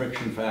 blah, the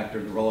friction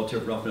factor, the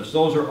relative roughness.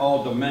 Those are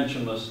all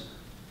dimensionless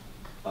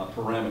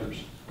parameters.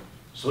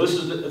 So this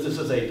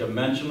is a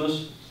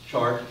dimensionless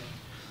chart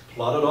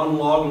plotted on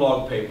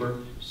log paper.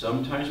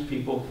 Sometimes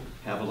people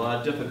have a lot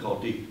of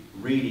difficulty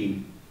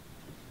reading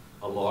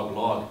a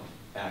log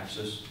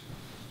axis.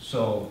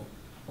 So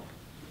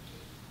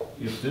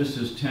if this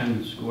is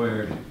 10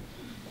 squared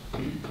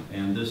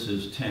and this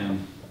is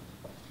 10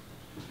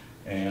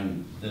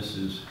 and this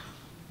is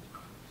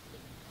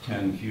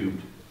 10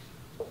 cubed,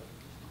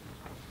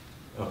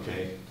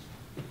 okay,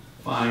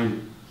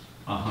 find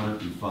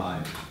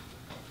 105.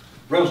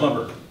 Reynolds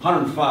number,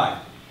 105.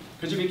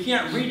 Because if you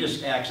can't read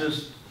this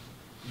axis,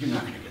 you're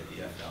not going to get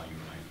the F value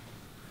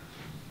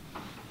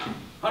right.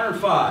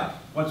 105.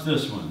 What's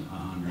this one?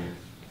 100.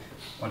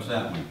 What's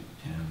that one?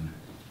 10.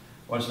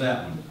 What's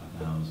that one?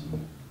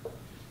 1,000.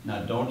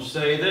 Now don't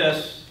say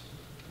this.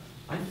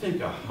 I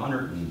think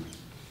 100 and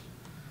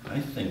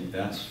I think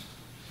that's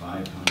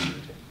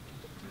 500.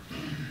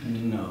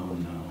 No.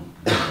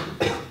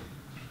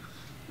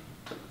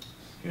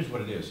 Here's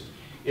what it is.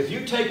 If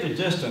you take the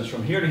distance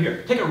from here to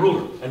here, take a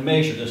ruler and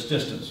measure this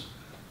distance.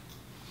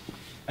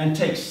 And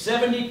take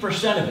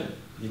 70% of it.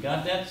 You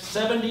got that?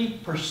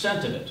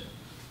 70% of it.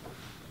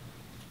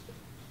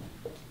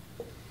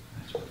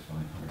 That's what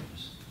 500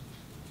 is.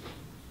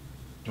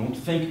 Don't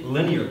think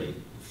linearly.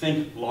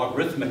 Think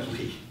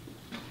logarithmically.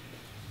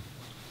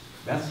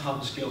 That's how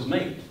the scale's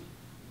made.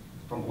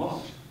 From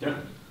logs.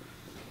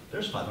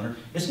 There's 500.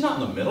 It's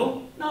not in the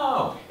middle.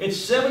 No. It's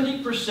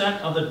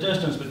 70% of the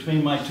distance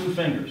between my two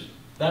fingers.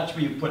 That's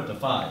where you put the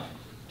 5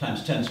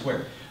 times 10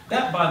 squared.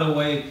 That, by the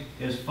way,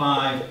 is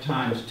 5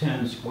 times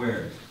 10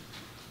 squared.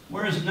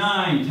 Where's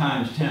 9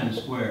 times 10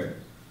 squared?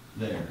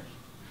 There.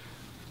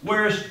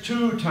 Where's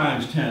 2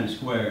 times 10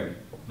 squared?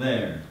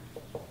 There.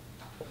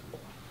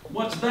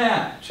 What's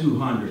that?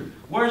 200.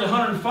 Where's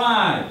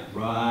 105?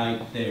 Right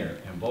there.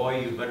 And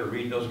boy, you better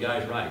read those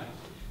guys right.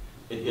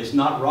 It's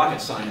not rocket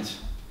science,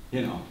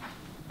 you know.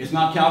 It's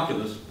not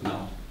calculus,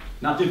 no.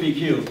 Not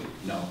DPQ,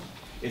 no.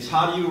 It's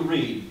how do you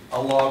read a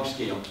log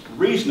scale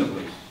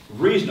reasonably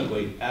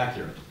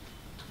accurate.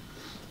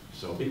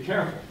 So be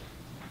careful.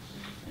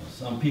 You know,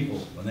 some people,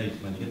 when they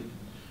get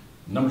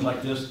numbers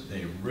like this,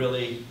 they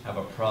really have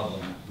a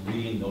problem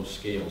reading those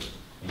scales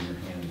in your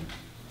hand.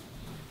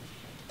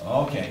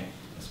 Okay,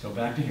 let's go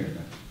back to here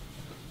then.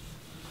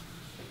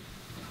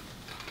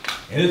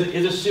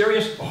 Is it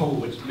serious?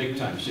 Oh, it's big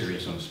time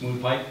serious on a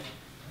smooth pipe.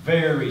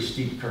 Very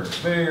steep curve,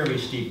 very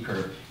steep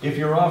curve. If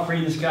you're off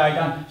reading this guy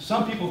down,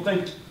 some people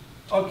think,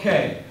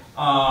 okay,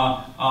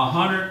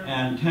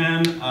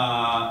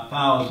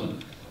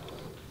 110,000.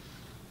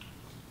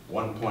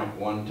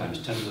 1.1 times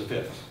 10 to the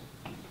fifth.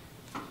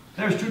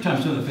 There's 2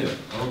 times 10 to the fifth.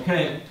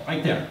 Okay,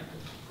 right there.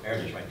 There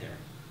it is right there.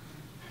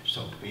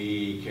 So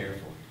be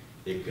careful.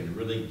 It can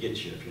really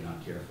get you if you're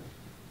not careful.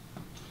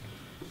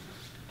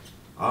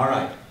 All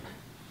right.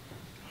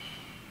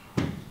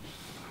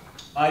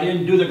 I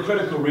didn't do the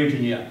critical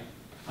region yet.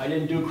 I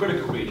didn't do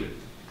critical region.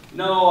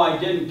 No, I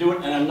didn't do it,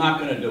 and I'm not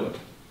going to do it.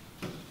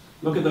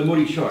 Look at the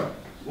Moody chart.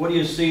 What do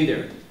you see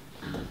there?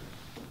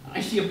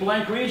 I see a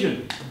blank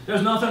region.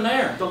 There's nothing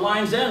there. The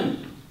lines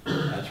end.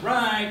 That's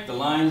right, the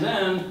lines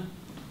end.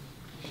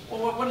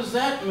 Well, what does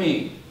that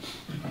mean?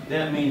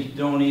 That means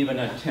don't even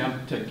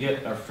attempt to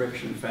get a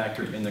friction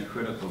factor in the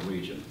critical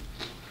region.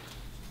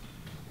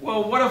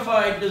 Well, what if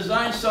I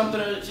design something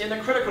that's in the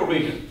critical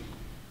region?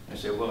 I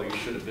say, well, you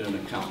should have been an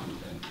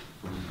accountant then.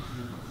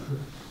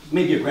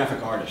 Maybe a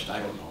graphic artist, I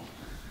don't know.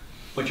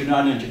 But you're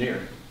not an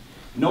engineer.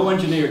 No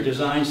engineer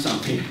designs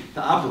something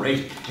to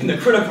operate in the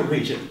critical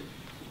region.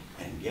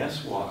 And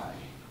guess why?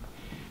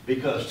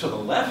 Because to the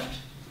left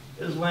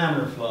is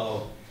laminar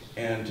flow,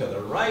 and to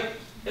the right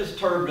is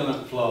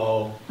turbulent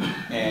flow.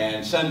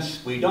 And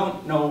since we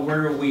don't know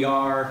where we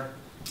are,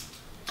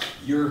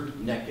 your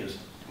neck is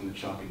on the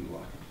chopping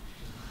block.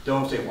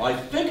 Don't say, well, I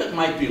think it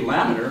might be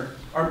laminar,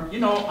 or, you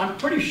know, I'm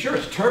pretty sure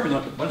it's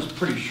turbulent. What does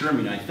pretty sure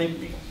mean? I think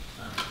mean.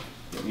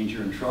 It means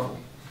you're in trouble.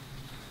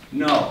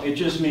 No, it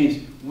just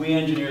means we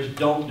engineers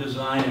don't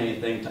design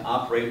anything to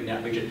operate in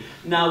that region.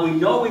 Now, we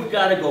know we've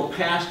got to go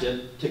past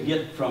it to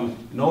get from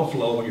no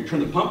flow, when you turn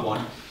the pump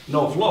on,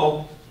 no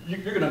flow,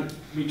 you're going to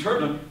be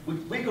turbulent.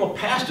 We go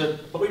past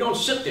it, but we don't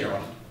sit there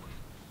on it.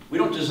 We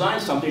don't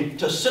design something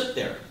to sit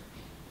there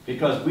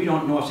because we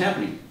don't know what's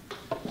happening.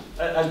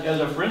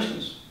 For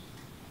instance,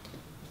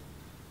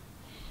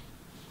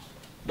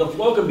 the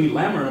flow can be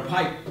laminar in a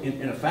pipe,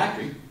 in a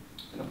factory,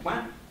 in a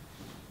plant,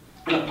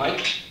 in a pipe.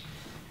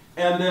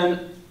 And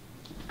then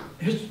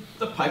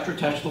the pipes are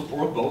attached to the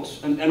 4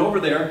 bolts, and over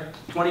there,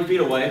 20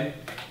 feet away,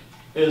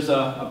 is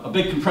a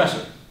big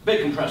compressor.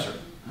 Big compressor.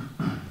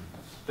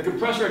 The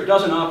compressor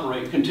doesn't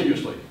operate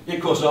continuously. It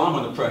goes on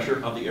when the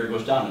pressure of the air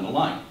goes down in the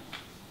line.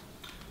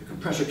 The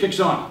compressor kicks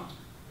on.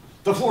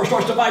 The floor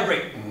starts to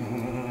vibrate.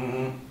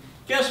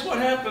 Guess what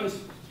happens?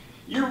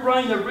 You're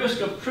running the risk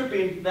of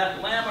tripping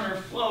that laminar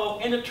flow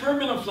into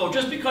turbulent flow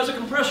just because the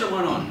compressor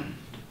went on.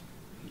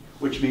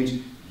 Which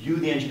means you,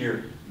 the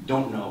engineer,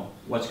 don't know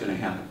what's going to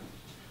happen.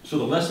 So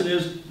the lesson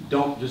is,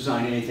 don't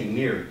design anything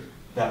near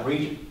that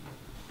region.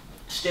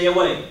 Stay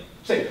away.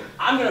 Say,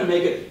 I'm going to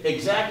make it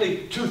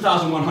exactly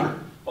 2,100.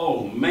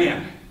 Oh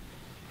man,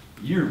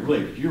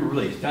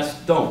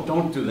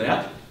 don't do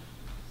that.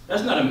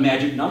 That's not a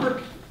magic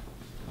number.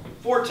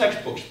 4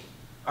 textbooks.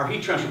 Our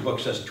heat transfer book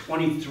says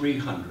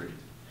 2,300.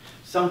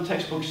 Some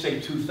textbooks say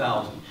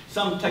 2,000.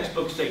 Some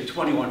textbooks say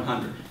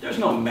 2,100. There's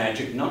no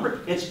magic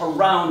number. It's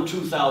around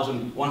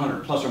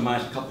 2,100, plus or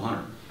minus a couple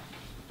hundred.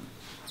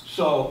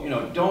 So,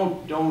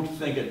 don't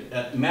think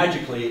it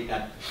magically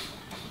at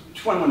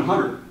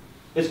 2,100,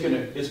 it's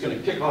gonna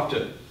kick off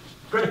to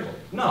critical.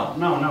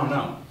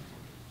 No.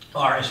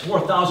 Or is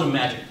 4,000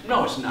 magic?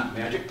 No, it's not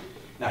magic.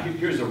 Now,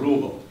 here's the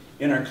rule book.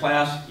 In our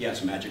class, yeah,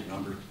 it's a magic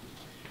number.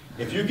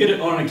 If you get it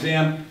on an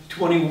exam,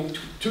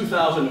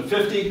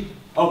 2,050,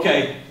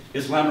 okay,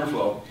 it's laminar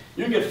flow.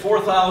 You get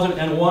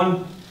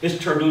 4,001, it's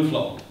turbulent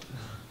flow.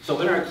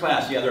 So in our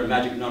class, yeah, they're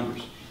magic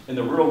numbers. In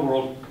the real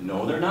world,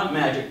 no, they're not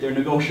magic, they're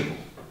negotiable.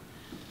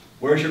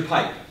 Where's your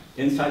pipe?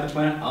 Inside the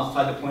plant,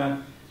 outside the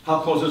plant?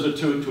 How close is it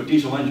to a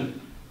diesel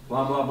engine?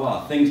 Blah, blah,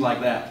 blah, things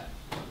like that.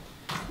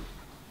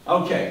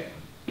 Okay,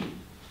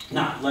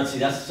 now let's see,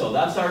 that's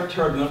our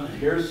turbulent.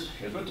 Here's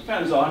what it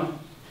depends on.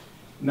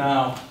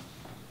 Now,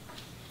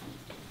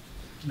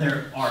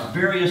 there are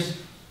various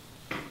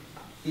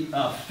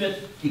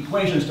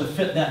equations to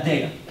fit that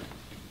data.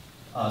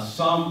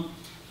 Some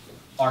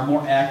are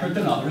more accurate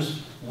than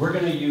others. We're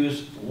going to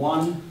use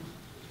one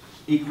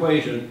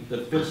equation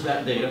that fits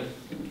that data,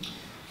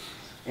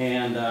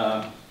 and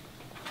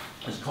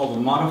it's called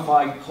the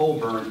modified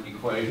Colburn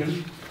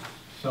equation.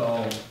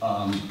 So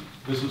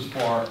this is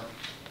for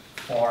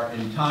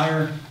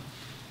entire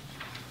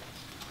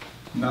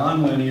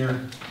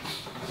nonlinear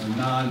or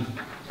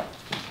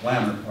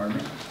non-laminar, pardon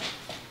me.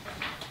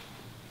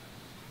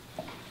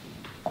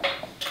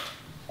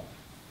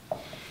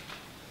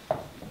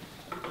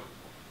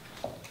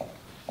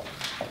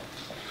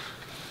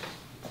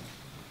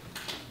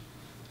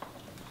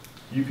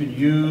 You can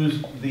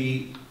use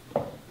the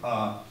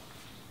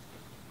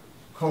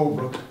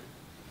Colebrook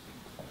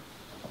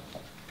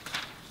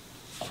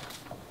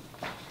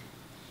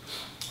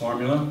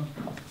formula.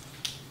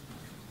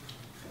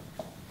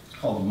 It's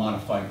called the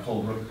modified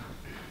Colebrook.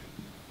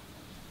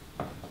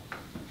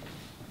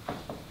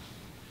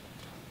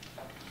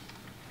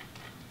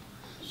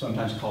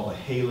 Sometimes called the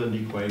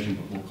Haaland equation,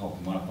 but we'll call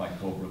it the modified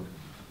Colebrook.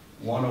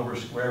 1 over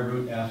square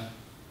root f.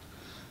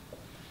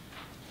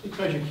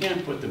 Because you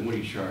can't put the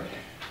Moody chart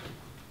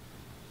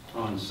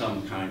on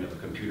some kind of a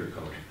computer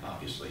code,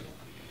 obviously.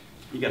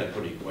 You got to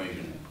put an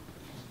equation in.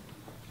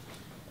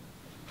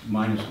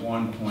 Minus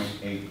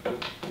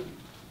 1.8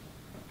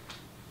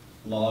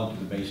 log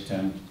to the base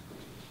 10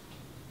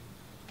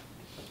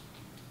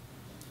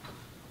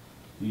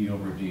 E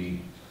over D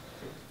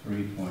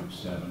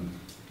 3.7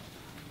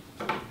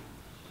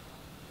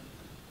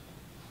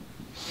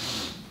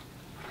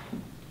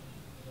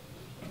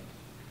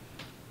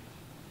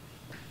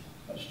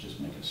 let's just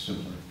make it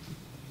simpler.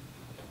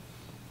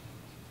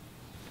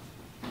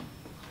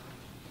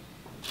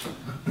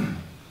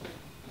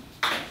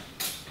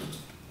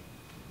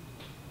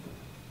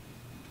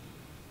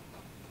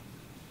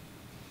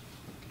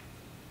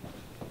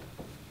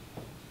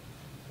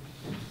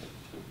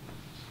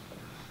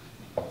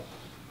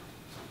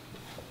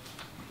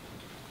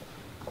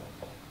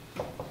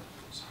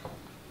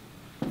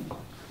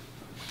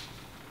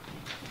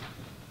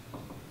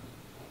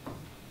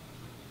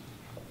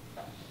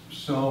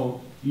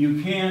 So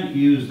you can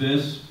use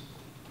this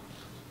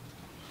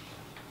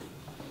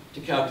to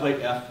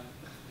calculate F.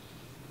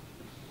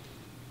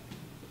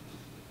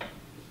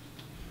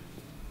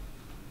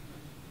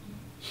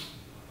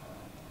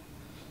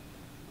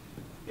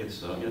 It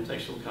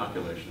takes a little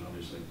calculation,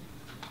 obviously.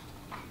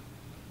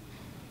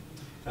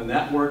 And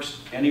that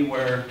works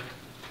anywhere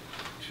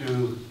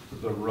to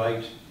the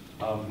right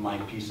of my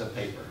piece of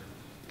paper.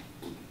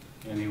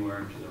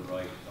 Anywhere to the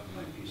right of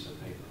my piece of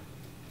paper.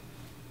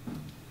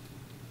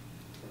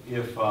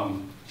 If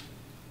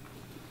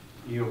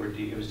E over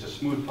D, if it's a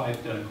smooth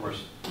pipe, then of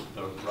course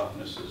the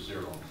roughness is 0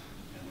 in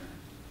there.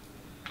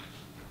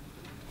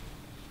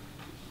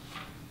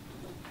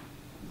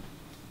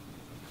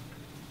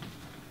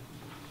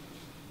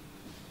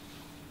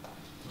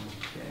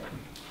 Okay.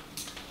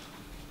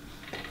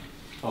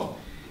 Oh,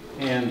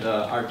 and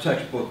our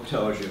textbook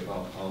tells you,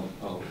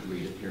 I'll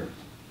read it here.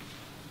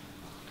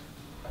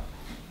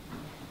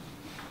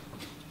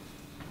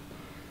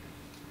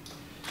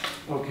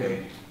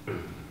 Okay.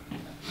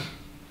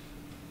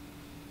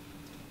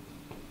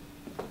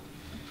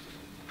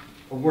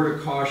 A word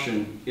of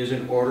caution is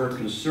in order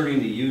concerning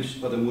the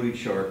use of the Moody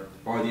chart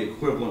or the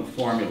equivalent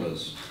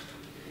formulas.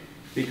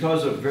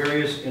 Because of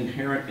various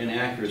inherent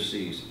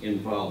inaccuracies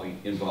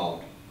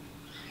involved,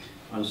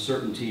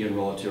 uncertainty in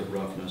relative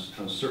roughness,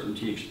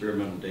 uncertainty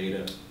experimental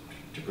data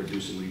to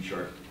produce a Moody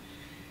chart,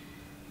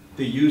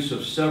 the use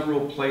of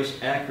several place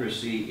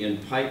accuracy in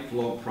pipe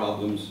flow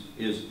problems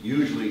is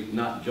usually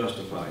not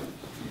justified.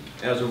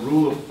 As a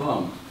rule of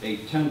thumb, a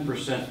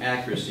 10%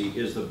 accuracy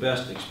is the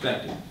best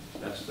expected.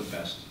 That's the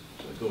best.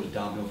 So goes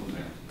downhill from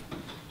there.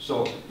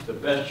 So the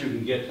best you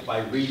can get by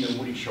reading the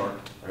Moody chart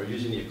or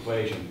using the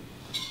equation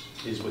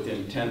is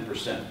within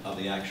 10% of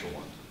the actual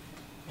one.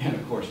 And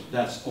of course,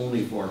 that's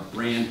only for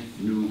brand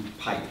new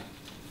pipe.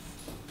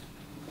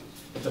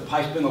 If the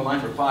pipe's been in the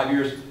line for 5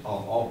 years,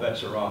 all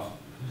bets are off.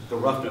 The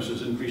roughness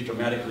has increased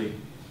dramatically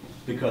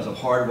because of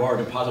hard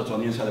water deposits on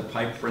the inside of the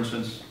pipe. For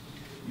instance,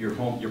 your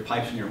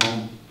pipes in your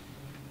home,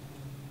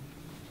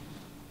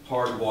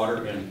 hard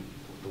water in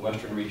the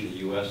western region of the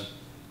U.S.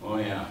 Oh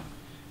yeah.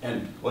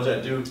 And what does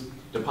that do?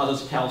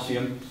 Deposits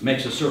calcium,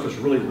 makes the surface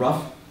really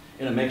rough,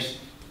 and it makes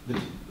the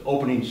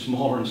opening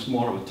smaller and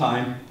smaller with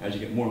time as you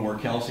get more and more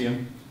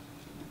calcium.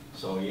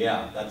 So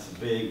yeah, that's a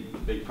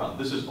big, big problem.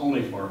 This is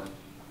only for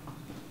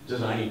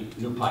designing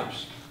new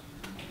pipes.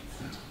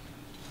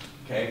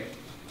 Okay?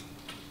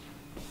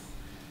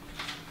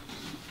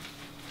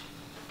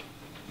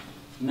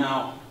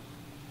 Now,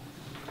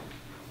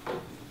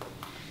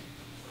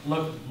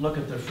 look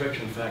at the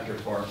friction factor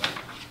for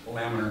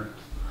laminar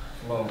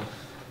flow.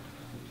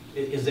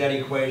 Is that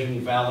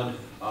equation valid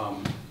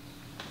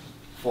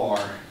for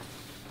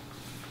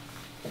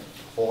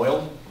oil?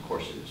 Of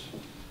course it is.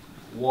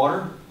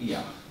 Water?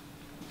 Yeah.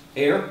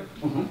 Air?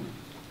 Mm-hmm.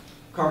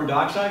 Carbon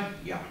dioxide?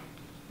 Yeah.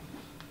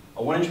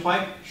 A 1-inch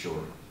pipe?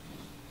 Sure.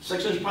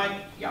 6-inch pipe?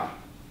 Yeah.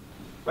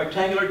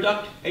 Rectangular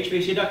duct?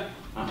 HVAC duct?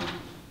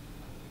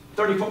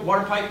 30-foot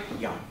water pipe?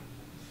 Yeah.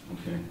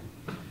 Okay.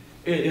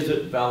 Is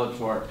it valid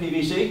for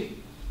PVC?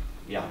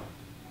 Yeah.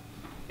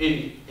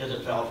 Is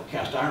it valid for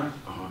cast iron?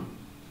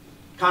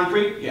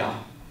 Concrete?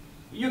 Yeah.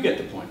 You get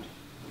the point.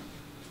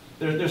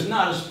 There's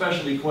not a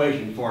special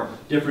equation for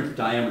different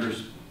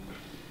diameters.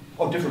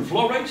 Oh, different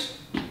flow rates?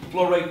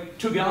 Flow rate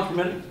 2 gallons per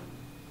minute?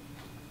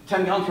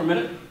 10 gallons per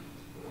minute?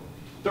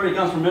 30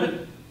 gallons per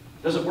minute?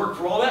 Does it work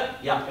for all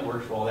that? Yeah, it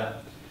works for all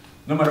that.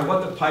 No matter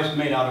what the pipe's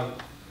made out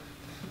of.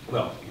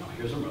 Well,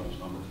 here's a Reynolds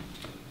number.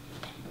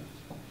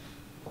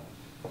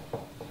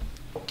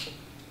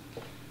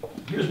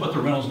 Here's what the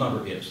Reynolds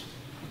number is.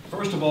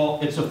 First of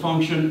all, it's a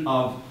function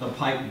of the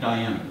pipe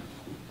diameter.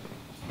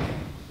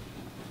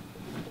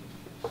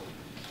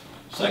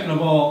 Second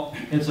of all,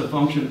 it's a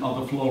function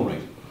of the flow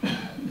rate.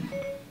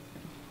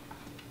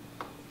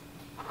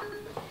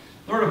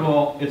 Third of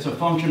all, it's a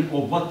function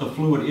of what the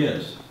fluid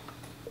is.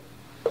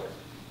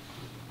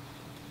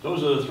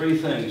 Those are the three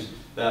things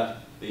that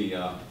the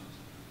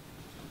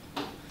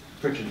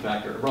friction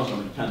factor, Reynolds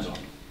number, depends on.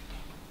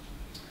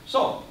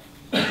 So,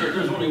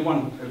 there's only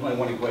one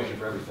equation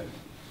for everything.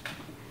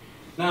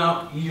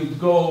 Now, you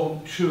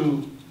go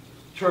to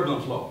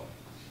turbulent flow.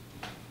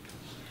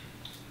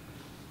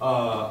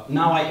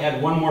 Now I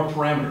add one more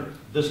parameter,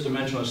 this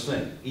dimensionless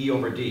thing, E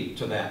over D,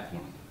 to that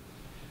one.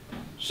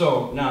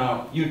 So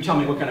now you tell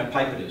me what kind of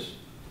pipe it is.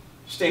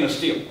 Stainless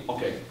steel,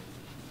 okay.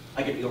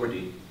 I get E over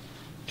D.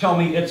 Tell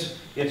me its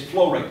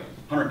flow rate,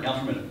 100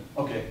 gallons per minute.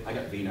 Okay, I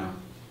got V now.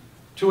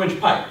 2-inch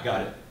pipe,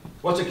 got it.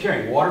 What's it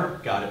carrying?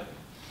 Water, got it.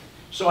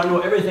 So I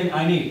know everything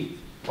I need.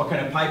 What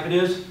kind of pipe it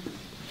is,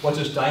 what's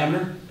its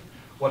diameter,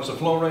 what's the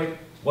flow rate,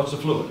 what's the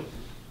fluid.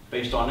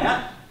 Based on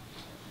that,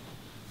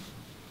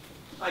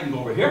 I can go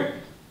over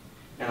here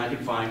and I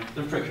can find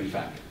the friction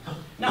factor.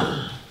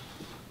 Now,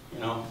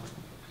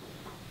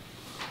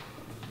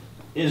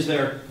 is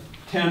there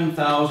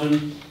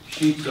 10,000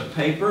 sheets of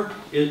paper?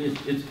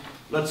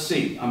 Let's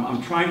see,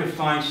 I'm trying to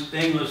find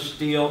stainless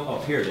steel. Oh,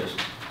 here it is.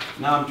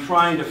 Now I'm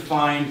trying to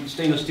find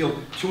stainless steel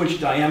 2-inch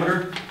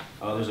diameter.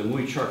 There's a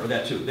Moody chart for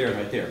that too, there,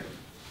 right there.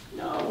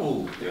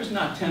 No, there's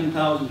not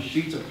 10,000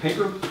 sheets of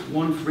paper,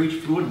 one for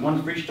each fluid,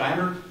 one for each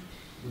diameter,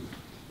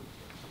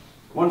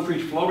 one for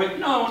each flow rate.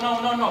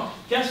 No.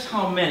 Guess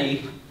how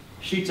many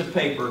sheets of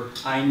paper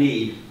I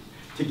need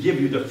to give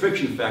you the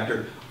friction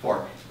factor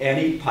for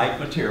any pipe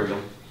material,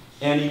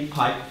 any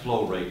pipe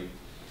flow rate,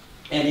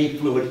 any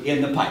fluid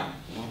in the pipe.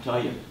 I'll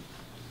tell you.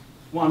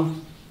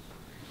 One.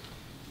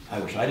 I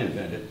wish I'd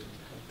invented it.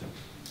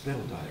 The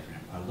Bill diagram.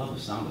 I love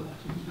the sound of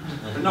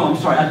that. But no, I'm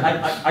sorry.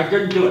 I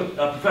didn't do it.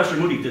 Professor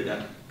Moody did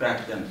that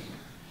back then.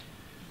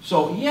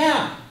 So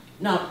yeah.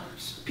 Now,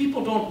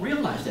 people don't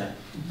realize that.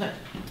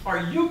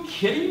 Are you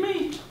kidding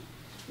me?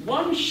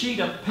 One sheet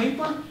of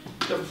paper,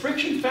 the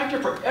friction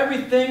factor for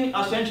everything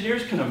us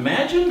engineers can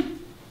imagine?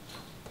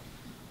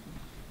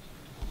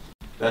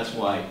 That's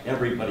why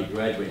everybody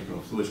graduating from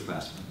a fluids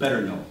class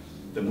better know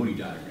the Moody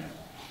diagram.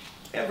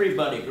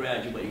 Everybody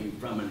graduating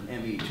from an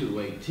ME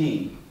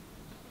 218,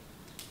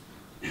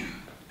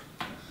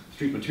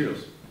 street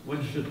materials,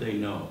 what should they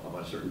know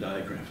about a certain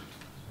diagram?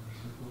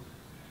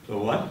 The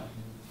what?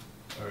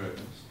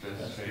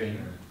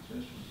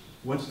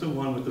 What's the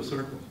one with the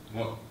circle?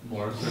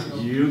 More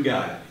circles? You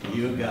got it.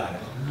 You got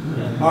it.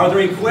 Are there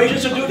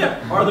equations to do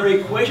that? Are there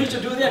equations to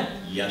do that?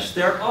 Yes,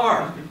 there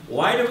are.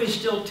 Why do we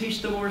still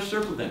teach the Moore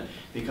circle then?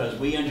 Because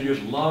we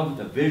engineers love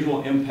the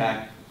visual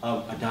impact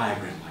of a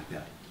diagram like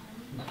that.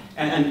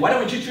 And why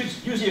don't we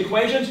just use the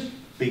equations?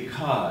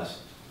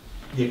 Because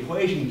the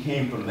equation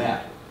came from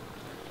that.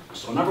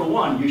 So number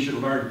one, you should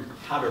learn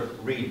how to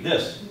read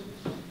this.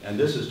 And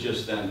this is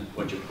just then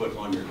what you put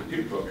on your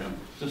computer program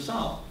to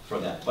solve for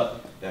that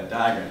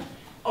diagram.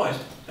 Oh,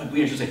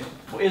 we should say,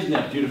 oh, isn't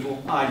that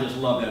beautiful? I just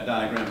love that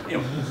diagram. You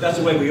know, that's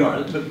the way we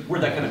are. We're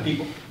that kind of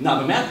people. Now,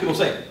 the math people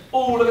say,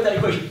 oh, look at that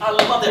equation. I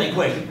love that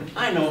equation.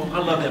 I know, I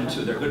love them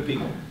too. They're good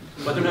people.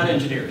 But they're not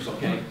engineers,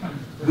 okay?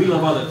 We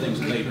love other things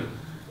than they do.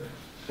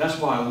 That's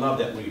why I love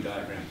that Moody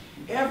diagram.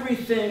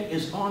 Everything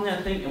is on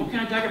that thing. And what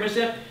kind of diagram is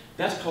that?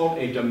 That's called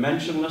a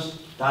dimensionless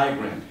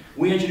diagram.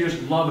 We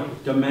engineers love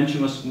it,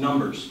 dimensionless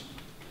numbers.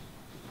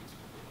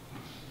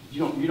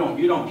 You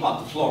don't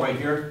plot the flow right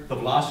here, the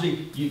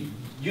velocity.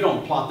 You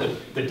don't plot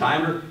the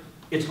diameter.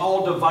 It's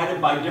all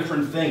divided by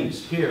different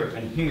things, here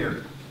and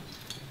here.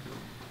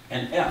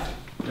 And F,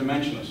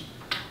 dimensionless.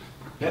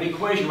 That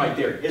equation right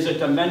there is a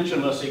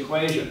dimensionless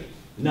equation.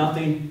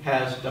 Nothing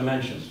has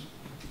dimensions.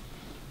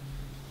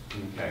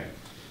 Okay,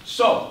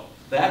 so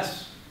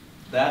that's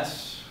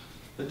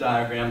the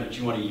diagram that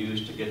you want to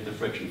use to get the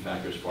friction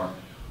factors for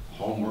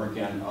homework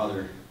and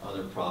other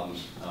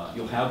problems.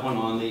 You'll have one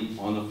on the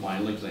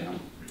final exam,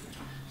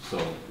 so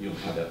you'll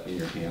have that in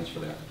your hands for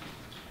that.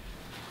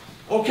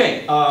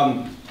 Okay,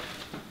 I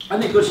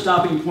think a good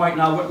stopping point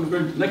now.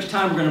 Next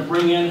time we're going to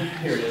bring in,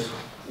 here it is.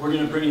 We're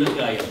going to bring this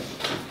guy in.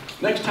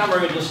 Next time we're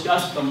going to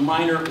discuss the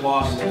minor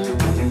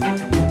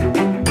losses.